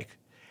look like?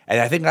 And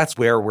I think that's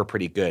where we're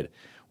pretty good.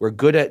 We're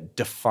good at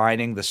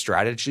defining the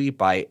strategy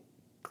by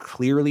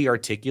clearly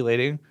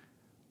articulating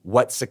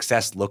what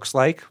success looks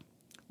like,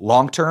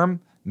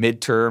 long-term,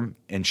 mid-term,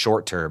 and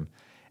short-term,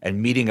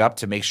 and meeting up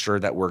to make sure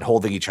that we're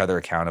holding each other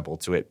accountable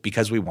to it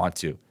because we want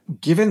to.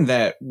 Given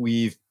that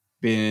we've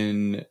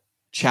been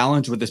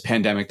challenged with this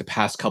pandemic the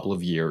past couple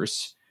of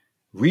years,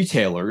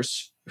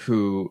 retailers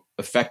who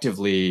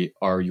effectively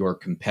are your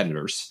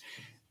competitors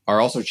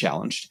are also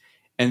challenged,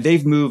 and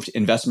they've moved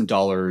investment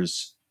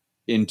dollars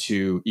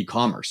into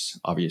e-commerce,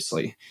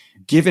 obviously.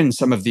 Given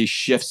some of these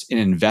shifts in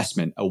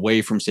investment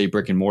away from, say,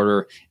 brick and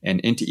mortar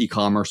and into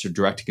e-commerce or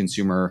direct to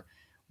consumer,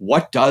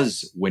 what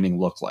does winning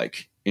look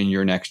like in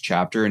your next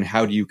chapter, and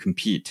how do you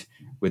compete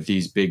with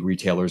these big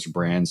retailers or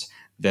brands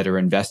that are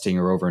investing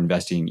or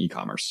over-investing in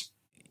e-commerce?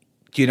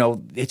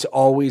 It's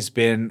always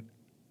been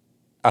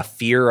a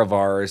fear of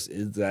ours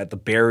is that the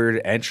barrier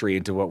to entry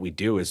into what we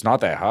do is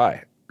not that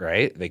high,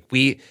 right? Like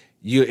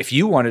if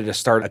you wanted to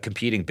start a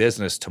competing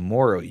business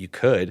tomorrow, you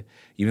could.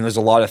 Even there's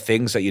a lot of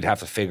things that you'd have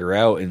to figure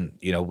out, and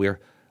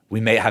we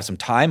may have some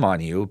time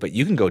on you, but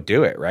you can go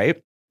do it, right?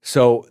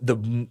 So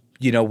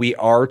we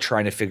are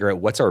trying to figure out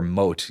what's our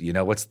moat.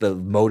 What's the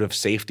moat of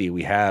safety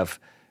we have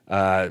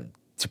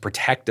to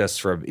protect us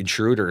from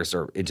intruders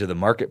or into the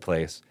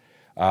marketplace.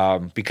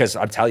 Because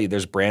I'm telling you,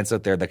 there's brands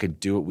out there that could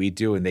do what we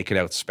do and they could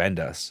outspend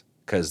us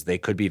because they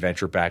could be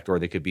venture backed or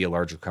they could be a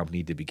larger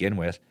company to begin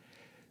with.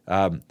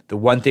 The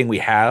one thing we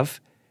have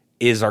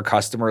is our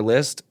customer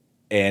list,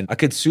 and a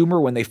consumer,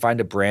 when they find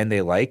a brand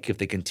they like, if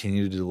they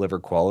continue to deliver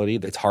quality,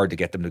 it's hard to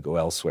get them to go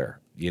elsewhere.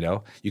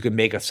 You can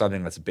make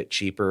something that's a bit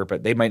cheaper,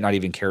 but they might not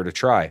even care to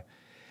try.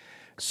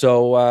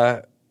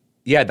 So,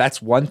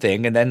 that's one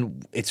thing. And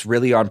then it's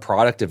really on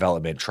product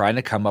development, trying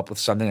to come up with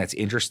something that's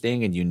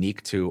interesting and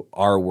unique to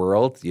our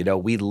world.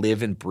 We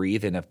live and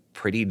breathe in a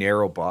pretty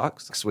narrow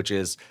box, which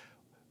is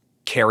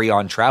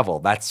carry-on travel.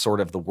 That's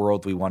sort of the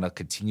world we want to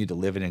continue to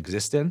live and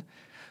exist in.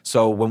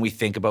 So when we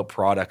think about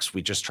products,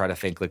 we just try to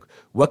think like,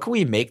 what can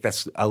we make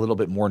that's a little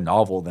bit more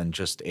novel than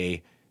just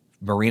a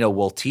merino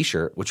wool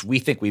t-shirt, which we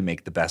think we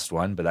make the best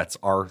one, but that's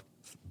our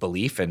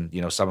belief and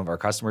some of our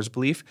customers'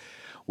 belief.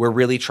 We're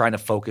really trying to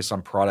focus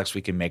on products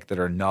we can make that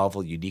are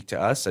novel, unique to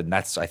us. And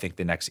that's, I think,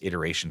 the next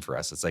iteration for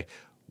us. It's like,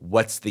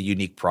 what's the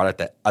unique product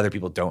that other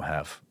people don't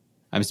have?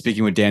 I'm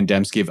speaking with Dan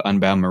Dembski of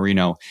Unbound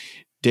Merino.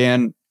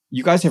 Dan,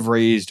 you guys have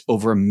raised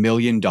over $1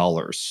 million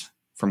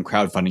from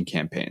crowdfunding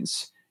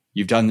campaigns.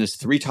 You've done this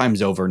 3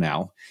 times over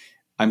now.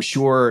 I'm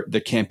sure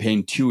the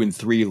campaign 2 and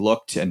 3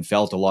 looked and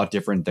felt a lot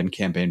different than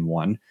campaign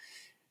 1.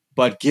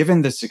 But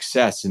given the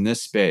success in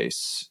this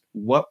space,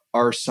 what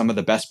are some of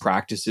the best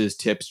practices,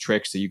 tips,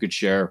 tricks that you could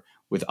share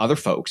with other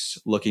folks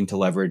looking to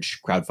leverage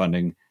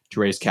crowdfunding to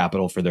raise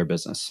capital for their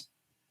business?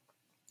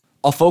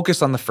 I'll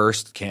focus on the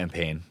first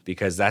campaign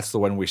because that's the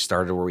one we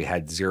started where we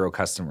had 0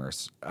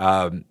 customers.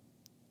 I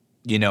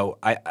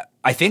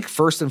think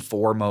first and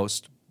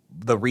foremost,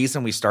 the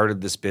reason we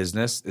started this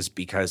business is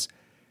because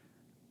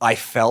I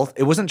felt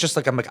it wasn't just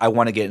like I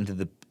want to get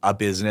into a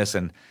business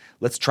and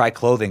let's try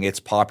clothing. It's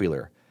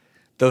popular.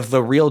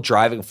 The real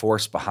driving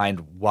force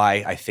behind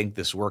why I think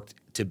this worked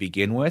to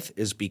begin with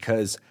is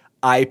because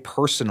I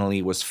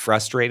personally was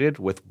frustrated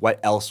with what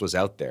else was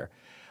out there.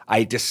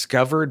 I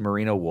discovered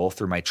merino wool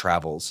through my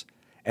travels,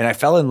 and I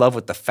fell in love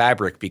with the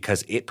fabric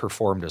because it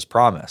performed as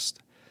promised.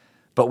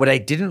 But what I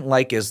didn't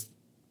like is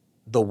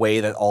the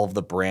way that all of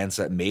the brands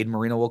that made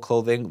merino wool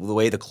clothing, the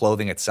way the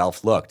clothing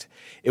itself looked.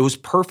 It was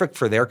perfect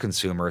for their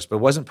consumers, but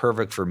it wasn't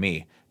perfect for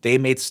me. They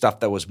made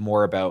stuff that was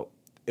more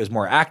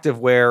active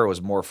wear. It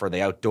was more for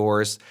the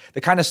outdoors,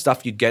 the kind of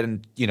stuff you'd get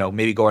in,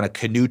 maybe go on a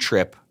canoe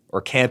trip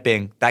or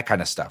camping, that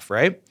kind of stuff,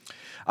 right?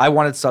 I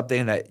wanted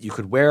something that you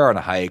could wear on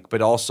a hike,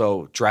 but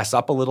also dress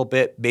up a little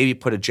bit, maybe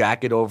put a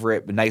jacket over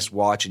it, a nice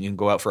watch, and you can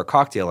go out for a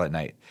cocktail at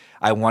night.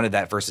 I wanted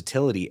that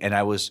versatility, and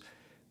I was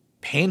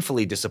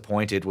painfully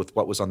disappointed with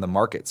what was on the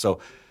market. So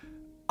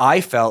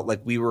I felt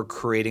like we were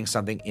creating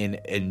something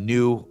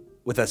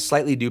with a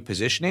slightly new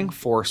positioning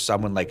for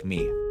someone like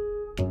me.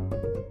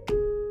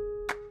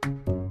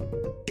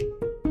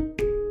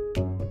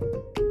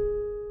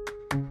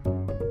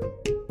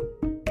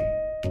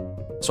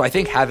 So I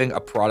think having a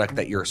product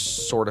that you're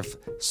sort of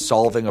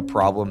solving a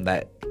problem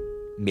that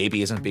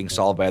maybe isn't being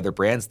solved by other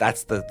brands,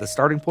 that's the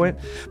starting point.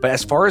 But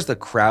as far as the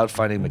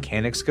crowdfunding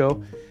mechanics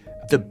go,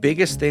 the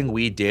biggest thing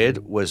we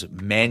did was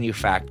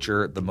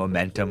manufacture the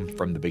momentum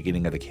from the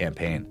beginning of the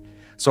campaign.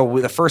 So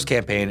with the first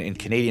campaign in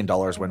Canadian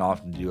dollars went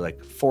off to do like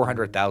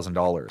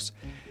 $400,000.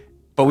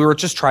 But we were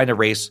just trying to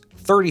raise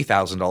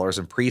 $30,000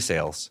 in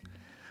pre-sales.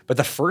 But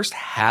the first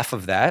half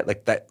of that,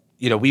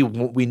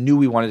 we knew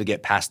we wanted to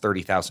get past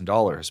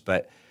 $30,000,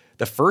 but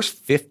the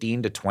first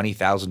 $15,000 to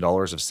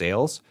 $20,000 of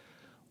sales,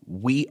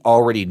 we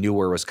already knew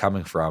where it was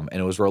coming from,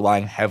 and it was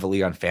relying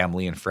heavily on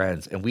family and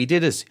friends. And we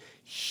did this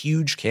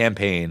huge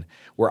campaign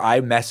where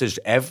I messaged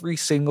every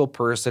single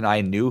person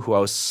I knew who I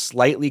was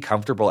slightly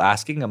comfortable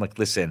asking. I'm like,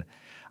 listen,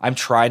 I'm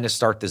trying to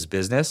start this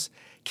business.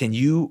 Can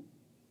you,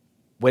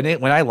 when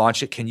I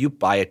launch it, can you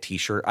buy a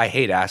t-shirt? I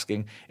hate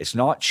asking. It's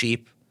not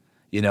cheap.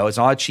 It's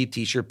not a cheap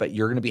t-shirt, but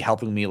you're going to be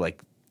helping me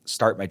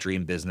start my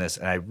dream business,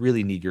 and I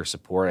really need your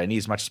support. I need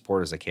as much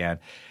support as I can.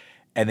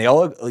 And they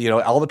all,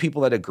 all the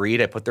people that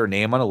agreed, I put their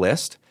name on a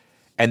list.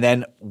 And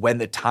then when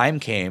the time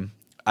came,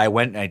 I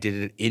went and I did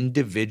an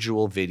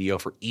individual video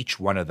for each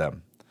one of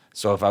them.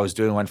 So if I was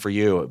doing one for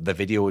you, the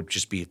video would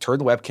just be turn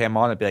the webcam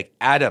on and be like,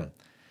 Adam,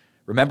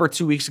 remember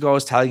 2 weeks ago I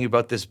was telling you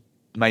about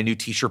my new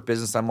t-shirt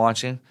business I'm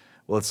launching?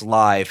 Well, it's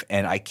live,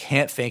 and I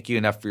can't thank you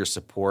enough for your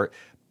support,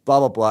 blah,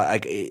 blah, blah.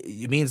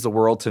 It means the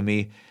world to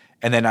me.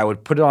 And then I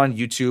would put it on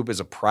YouTube as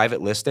a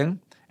private listing,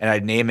 and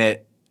I'd name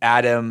it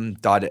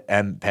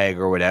Adam.mpeg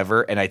or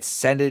whatever, and I'd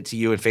send it to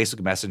you in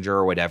Facebook Messenger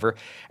or whatever.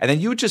 And then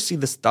you would just see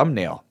this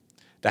thumbnail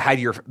that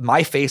had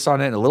my face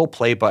on it and a little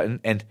play button.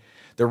 And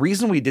the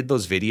reason we did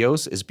those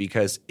videos is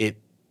because it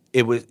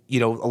was,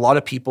 a lot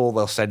of people,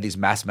 they'll send these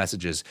mass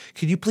messages.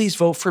 Can you please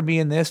vote for me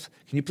in this?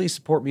 Can you please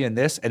support me in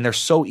this? And they're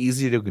so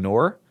easy to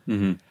ignore.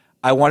 Mm-hmm.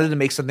 I wanted to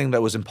make something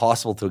that was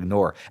impossible to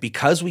ignore.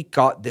 Because we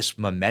got this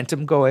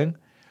momentum going,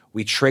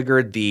 we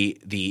triggered the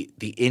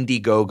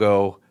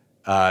Indiegogo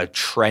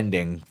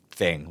trending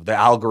thing, the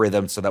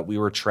algorithm, so that we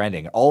were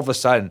trending. All of a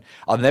sudden,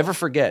 I'll never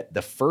forget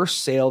the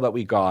first sale that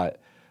we got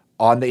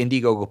on the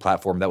Indiegogo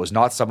platform that was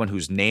not someone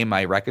whose name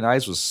I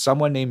recognized, was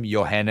someone named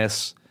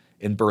Johannes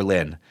in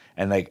Berlin.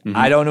 And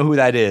I don't know who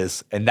that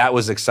is. And that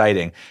was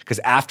exciting because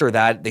after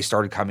that, they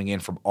started coming in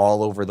from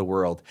all over the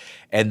world.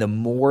 And the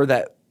more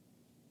that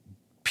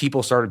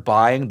people started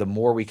buying, the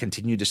more we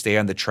continued to stay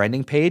on the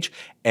trending page.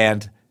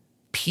 And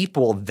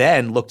people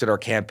then looked at our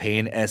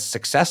campaign as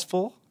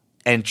successful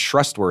and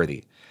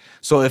trustworthy.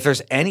 So if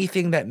there's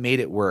anything that made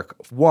it work,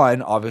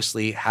 one,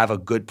 obviously have a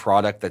good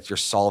product that you're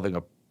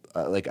solving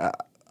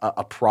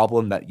a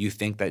problem that you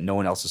think that no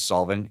one else is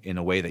solving in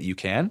a way that you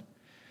can.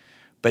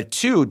 But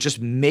two,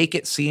 just make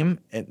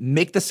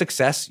the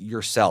success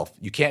yourself.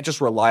 You can't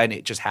just rely on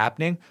it just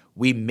happening.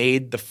 We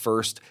made the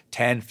first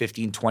 $10,000,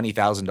 $15,000,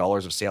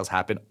 $20,000 of sales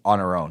happen on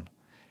our own.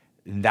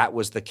 And that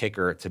was the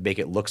kicker, to make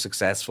it look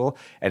successful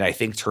and I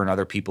think turn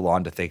other people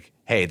on to think,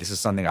 hey, this is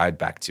something I'd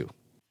back to.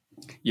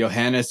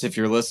 Johannes, if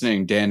you're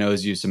listening, Dan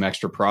owes you some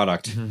extra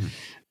product.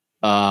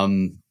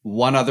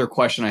 One other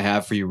question I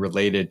have for you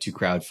related to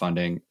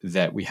crowdfunding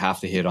that we have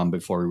to hit on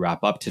before we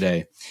wrap up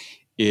today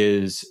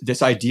is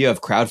this idea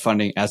of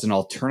crowdfunding as an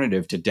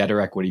alternative to debt or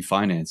equity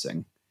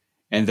financing.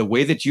 And the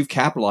way that you've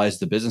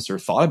capitalized the business or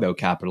thought about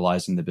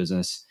capitalizing the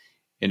business,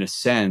 in a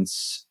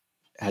sense,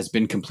 has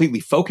been completely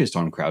focused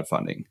on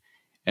crowdfunding.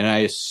 And I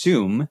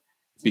assume,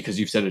 because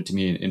you've said it to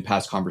me in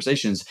past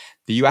conversations,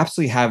 that you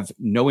absolutely have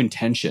no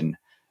intention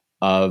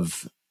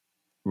of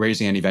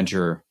raising any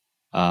venture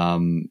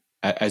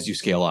as you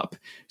scale up.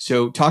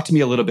 So talk to me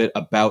a little bit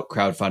about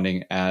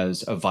crowdfunding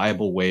as a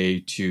viable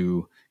way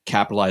to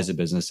capitalize a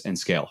business and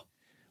scale.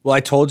 Well,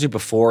 I told you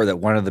before that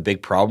one of the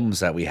big problems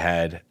that we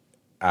had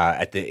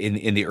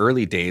in the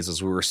early days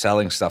was we were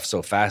selling stuff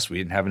so fast we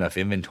didn't have enough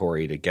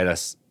inventory to get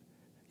us,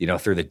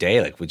 through the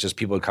day.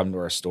 People would come to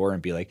our store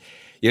and be like,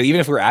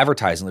 even if we were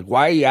advertising,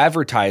 why are you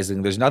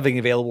advertising? There's nothing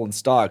available in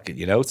stock,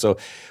 So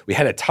we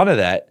had a ton of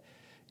that,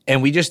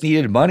 and we just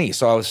needed money.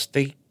 So I was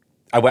thinking,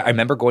 I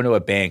remember going to a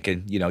bank,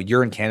 and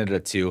you're in Canada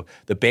too.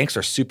 The banks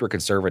are super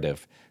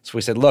conservative. So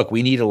we said, look,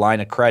 we need a line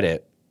of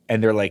credit.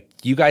 And they're like,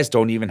 you guys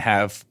don't even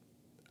have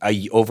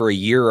over a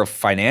year of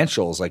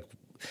financials.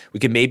 We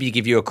can maybe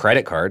give you a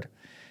credit card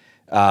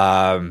for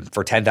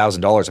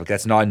 $10,000.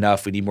 That's not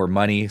enough. We need more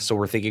money. So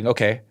we're thinking,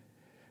 okay,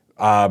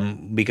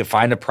 we could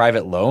find a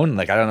private loan.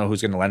 I don't know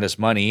who's going to lend us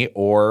money,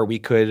 or we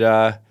could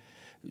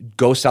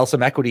go sell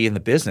some equity in the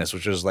business,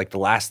 which was the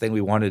last thing we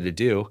wanted to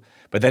do.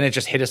 But then it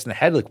just hit us in the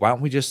head. Why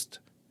don't we just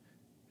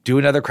do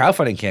another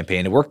crowdfunding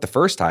campaign? It worked the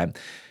first time.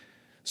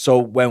 So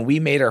when we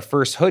made our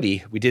first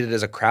hoodie, we did it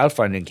as a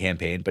crowdfunding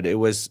campaign, but it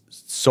was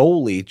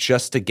solely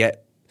just to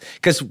get –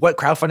 because what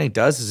crowdfunding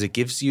does is it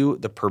gives you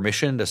the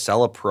permission to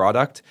sell a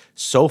product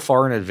so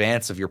far in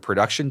advance of your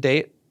production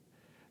date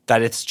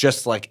that it's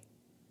just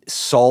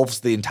solves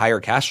the entire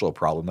cash flow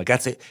problem.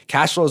 That's it.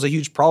 Cash flow is a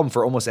huge problem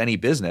for almost any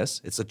business.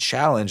 It's a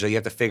challenge that you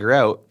have to figure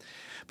out.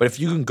 But if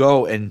you can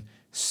go and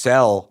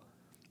sell –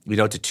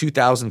 to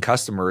 2,000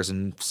 customers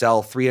and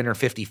sell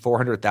 $350,000,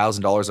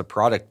 $400,000 of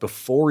product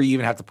before you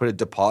even have to put a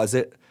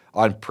deposit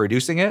on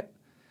producing it,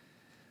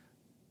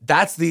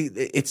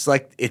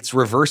 it's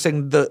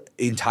reversing the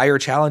entire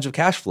challenge of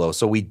cash flow.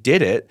 So we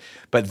did it,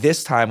 but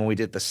this time when we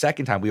did it the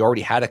second time, we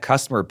already had a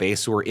customer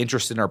base who were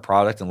interested in our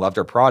product and loved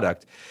our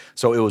product.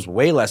 So it was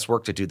way less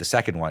work to do the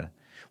second one.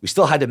 We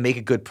still had to make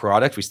a good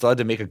product. We still had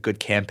to make a good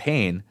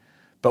campaign,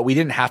 but we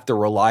didn't have to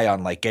rely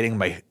on getting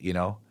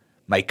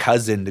my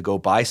cousin to go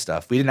buy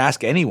stuff. We didn't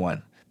ask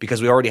anyone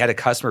because we already had a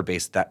customer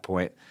base at that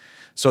point.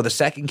 So the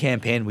second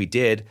campaign we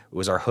did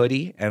was our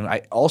hoodie, and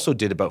I also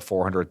did about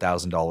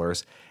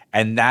 $400,000,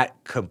 and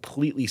that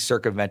completely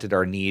circumvented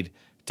our need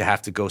to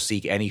have to go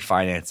seek any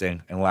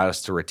financing and allowed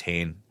us to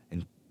retain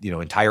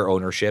entire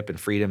ownership and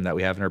freedom that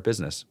we have in our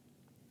business.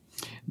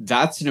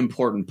 That's an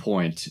important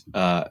point.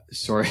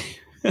 Sorry,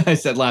 I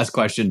said last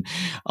question.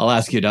 I'll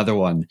ask you another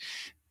one.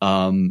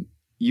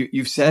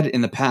 You've said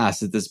in the past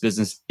that this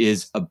business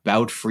is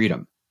about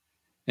freedom.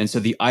 And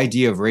so the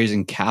idea of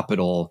raising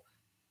capital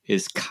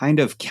is kind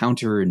of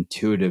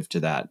counterintuitive to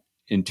that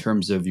in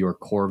terms of your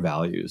core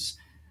values.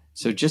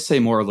 So just say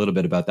more a little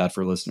bit about that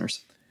for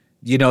listeners.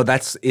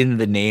 That's in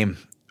the name.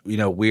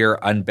 We're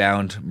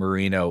Unbound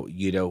Merino.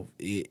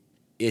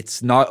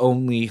 It's not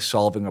only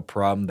solving a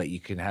problem that you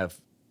can have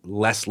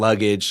less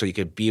luggage so you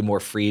could be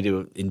more free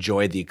to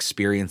enjoy the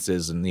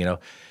experiences and,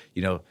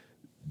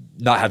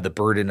 not have the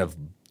burden of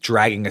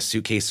dragging a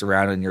suitcase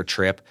around on your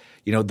trip.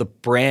 The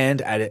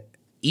brand at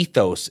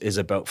ethos is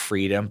about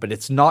freedom, but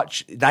it's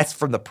not – that's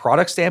from the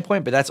product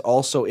standpoint, but that's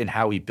also in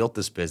how we built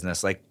this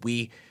business.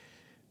 We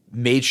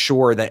made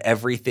sure that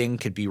everything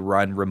could be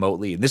run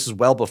remotely. And this is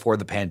well before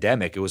the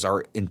pandemic. It was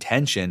our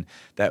intention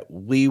that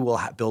we will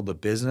build a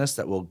business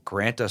that will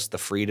grant us the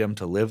freedom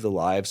to live the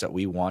lives that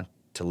we want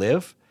to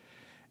live.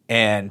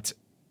 And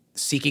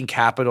seeking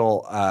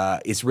capital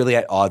is really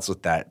at odds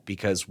with that,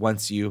 because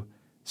once you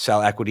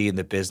sell equity in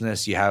the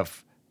business, you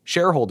have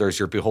shareholders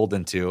you're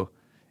beholden to.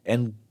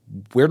 And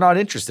we're not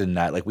interested in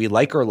that. Like, we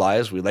like our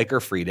lives, we like our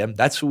freedom.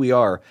 That's who we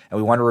are, and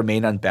we want to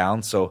remain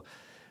unbound. So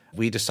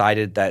we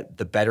decided that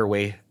the better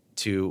way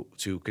to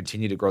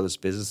continue to grow this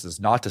business is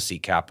not to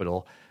seek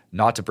capital,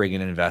 not to bring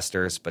in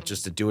investors, but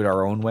just to do it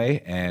our own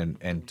way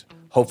and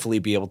hopefully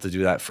be able to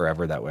do that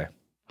forever that way.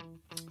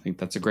 I think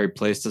that's a great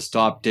place to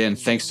stop. Dan,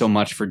 thanks so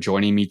much for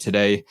joining me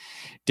today.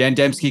 Dan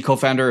Dembski,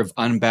 co-founder of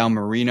Unbound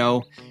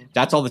Merino.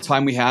 That's all the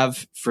time we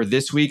have for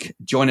this week.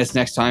 Join us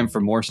next time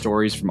for more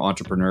stories from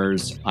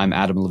entrepreneurs. I'm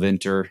Adam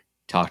Leventer.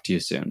 Talk to you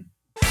soon.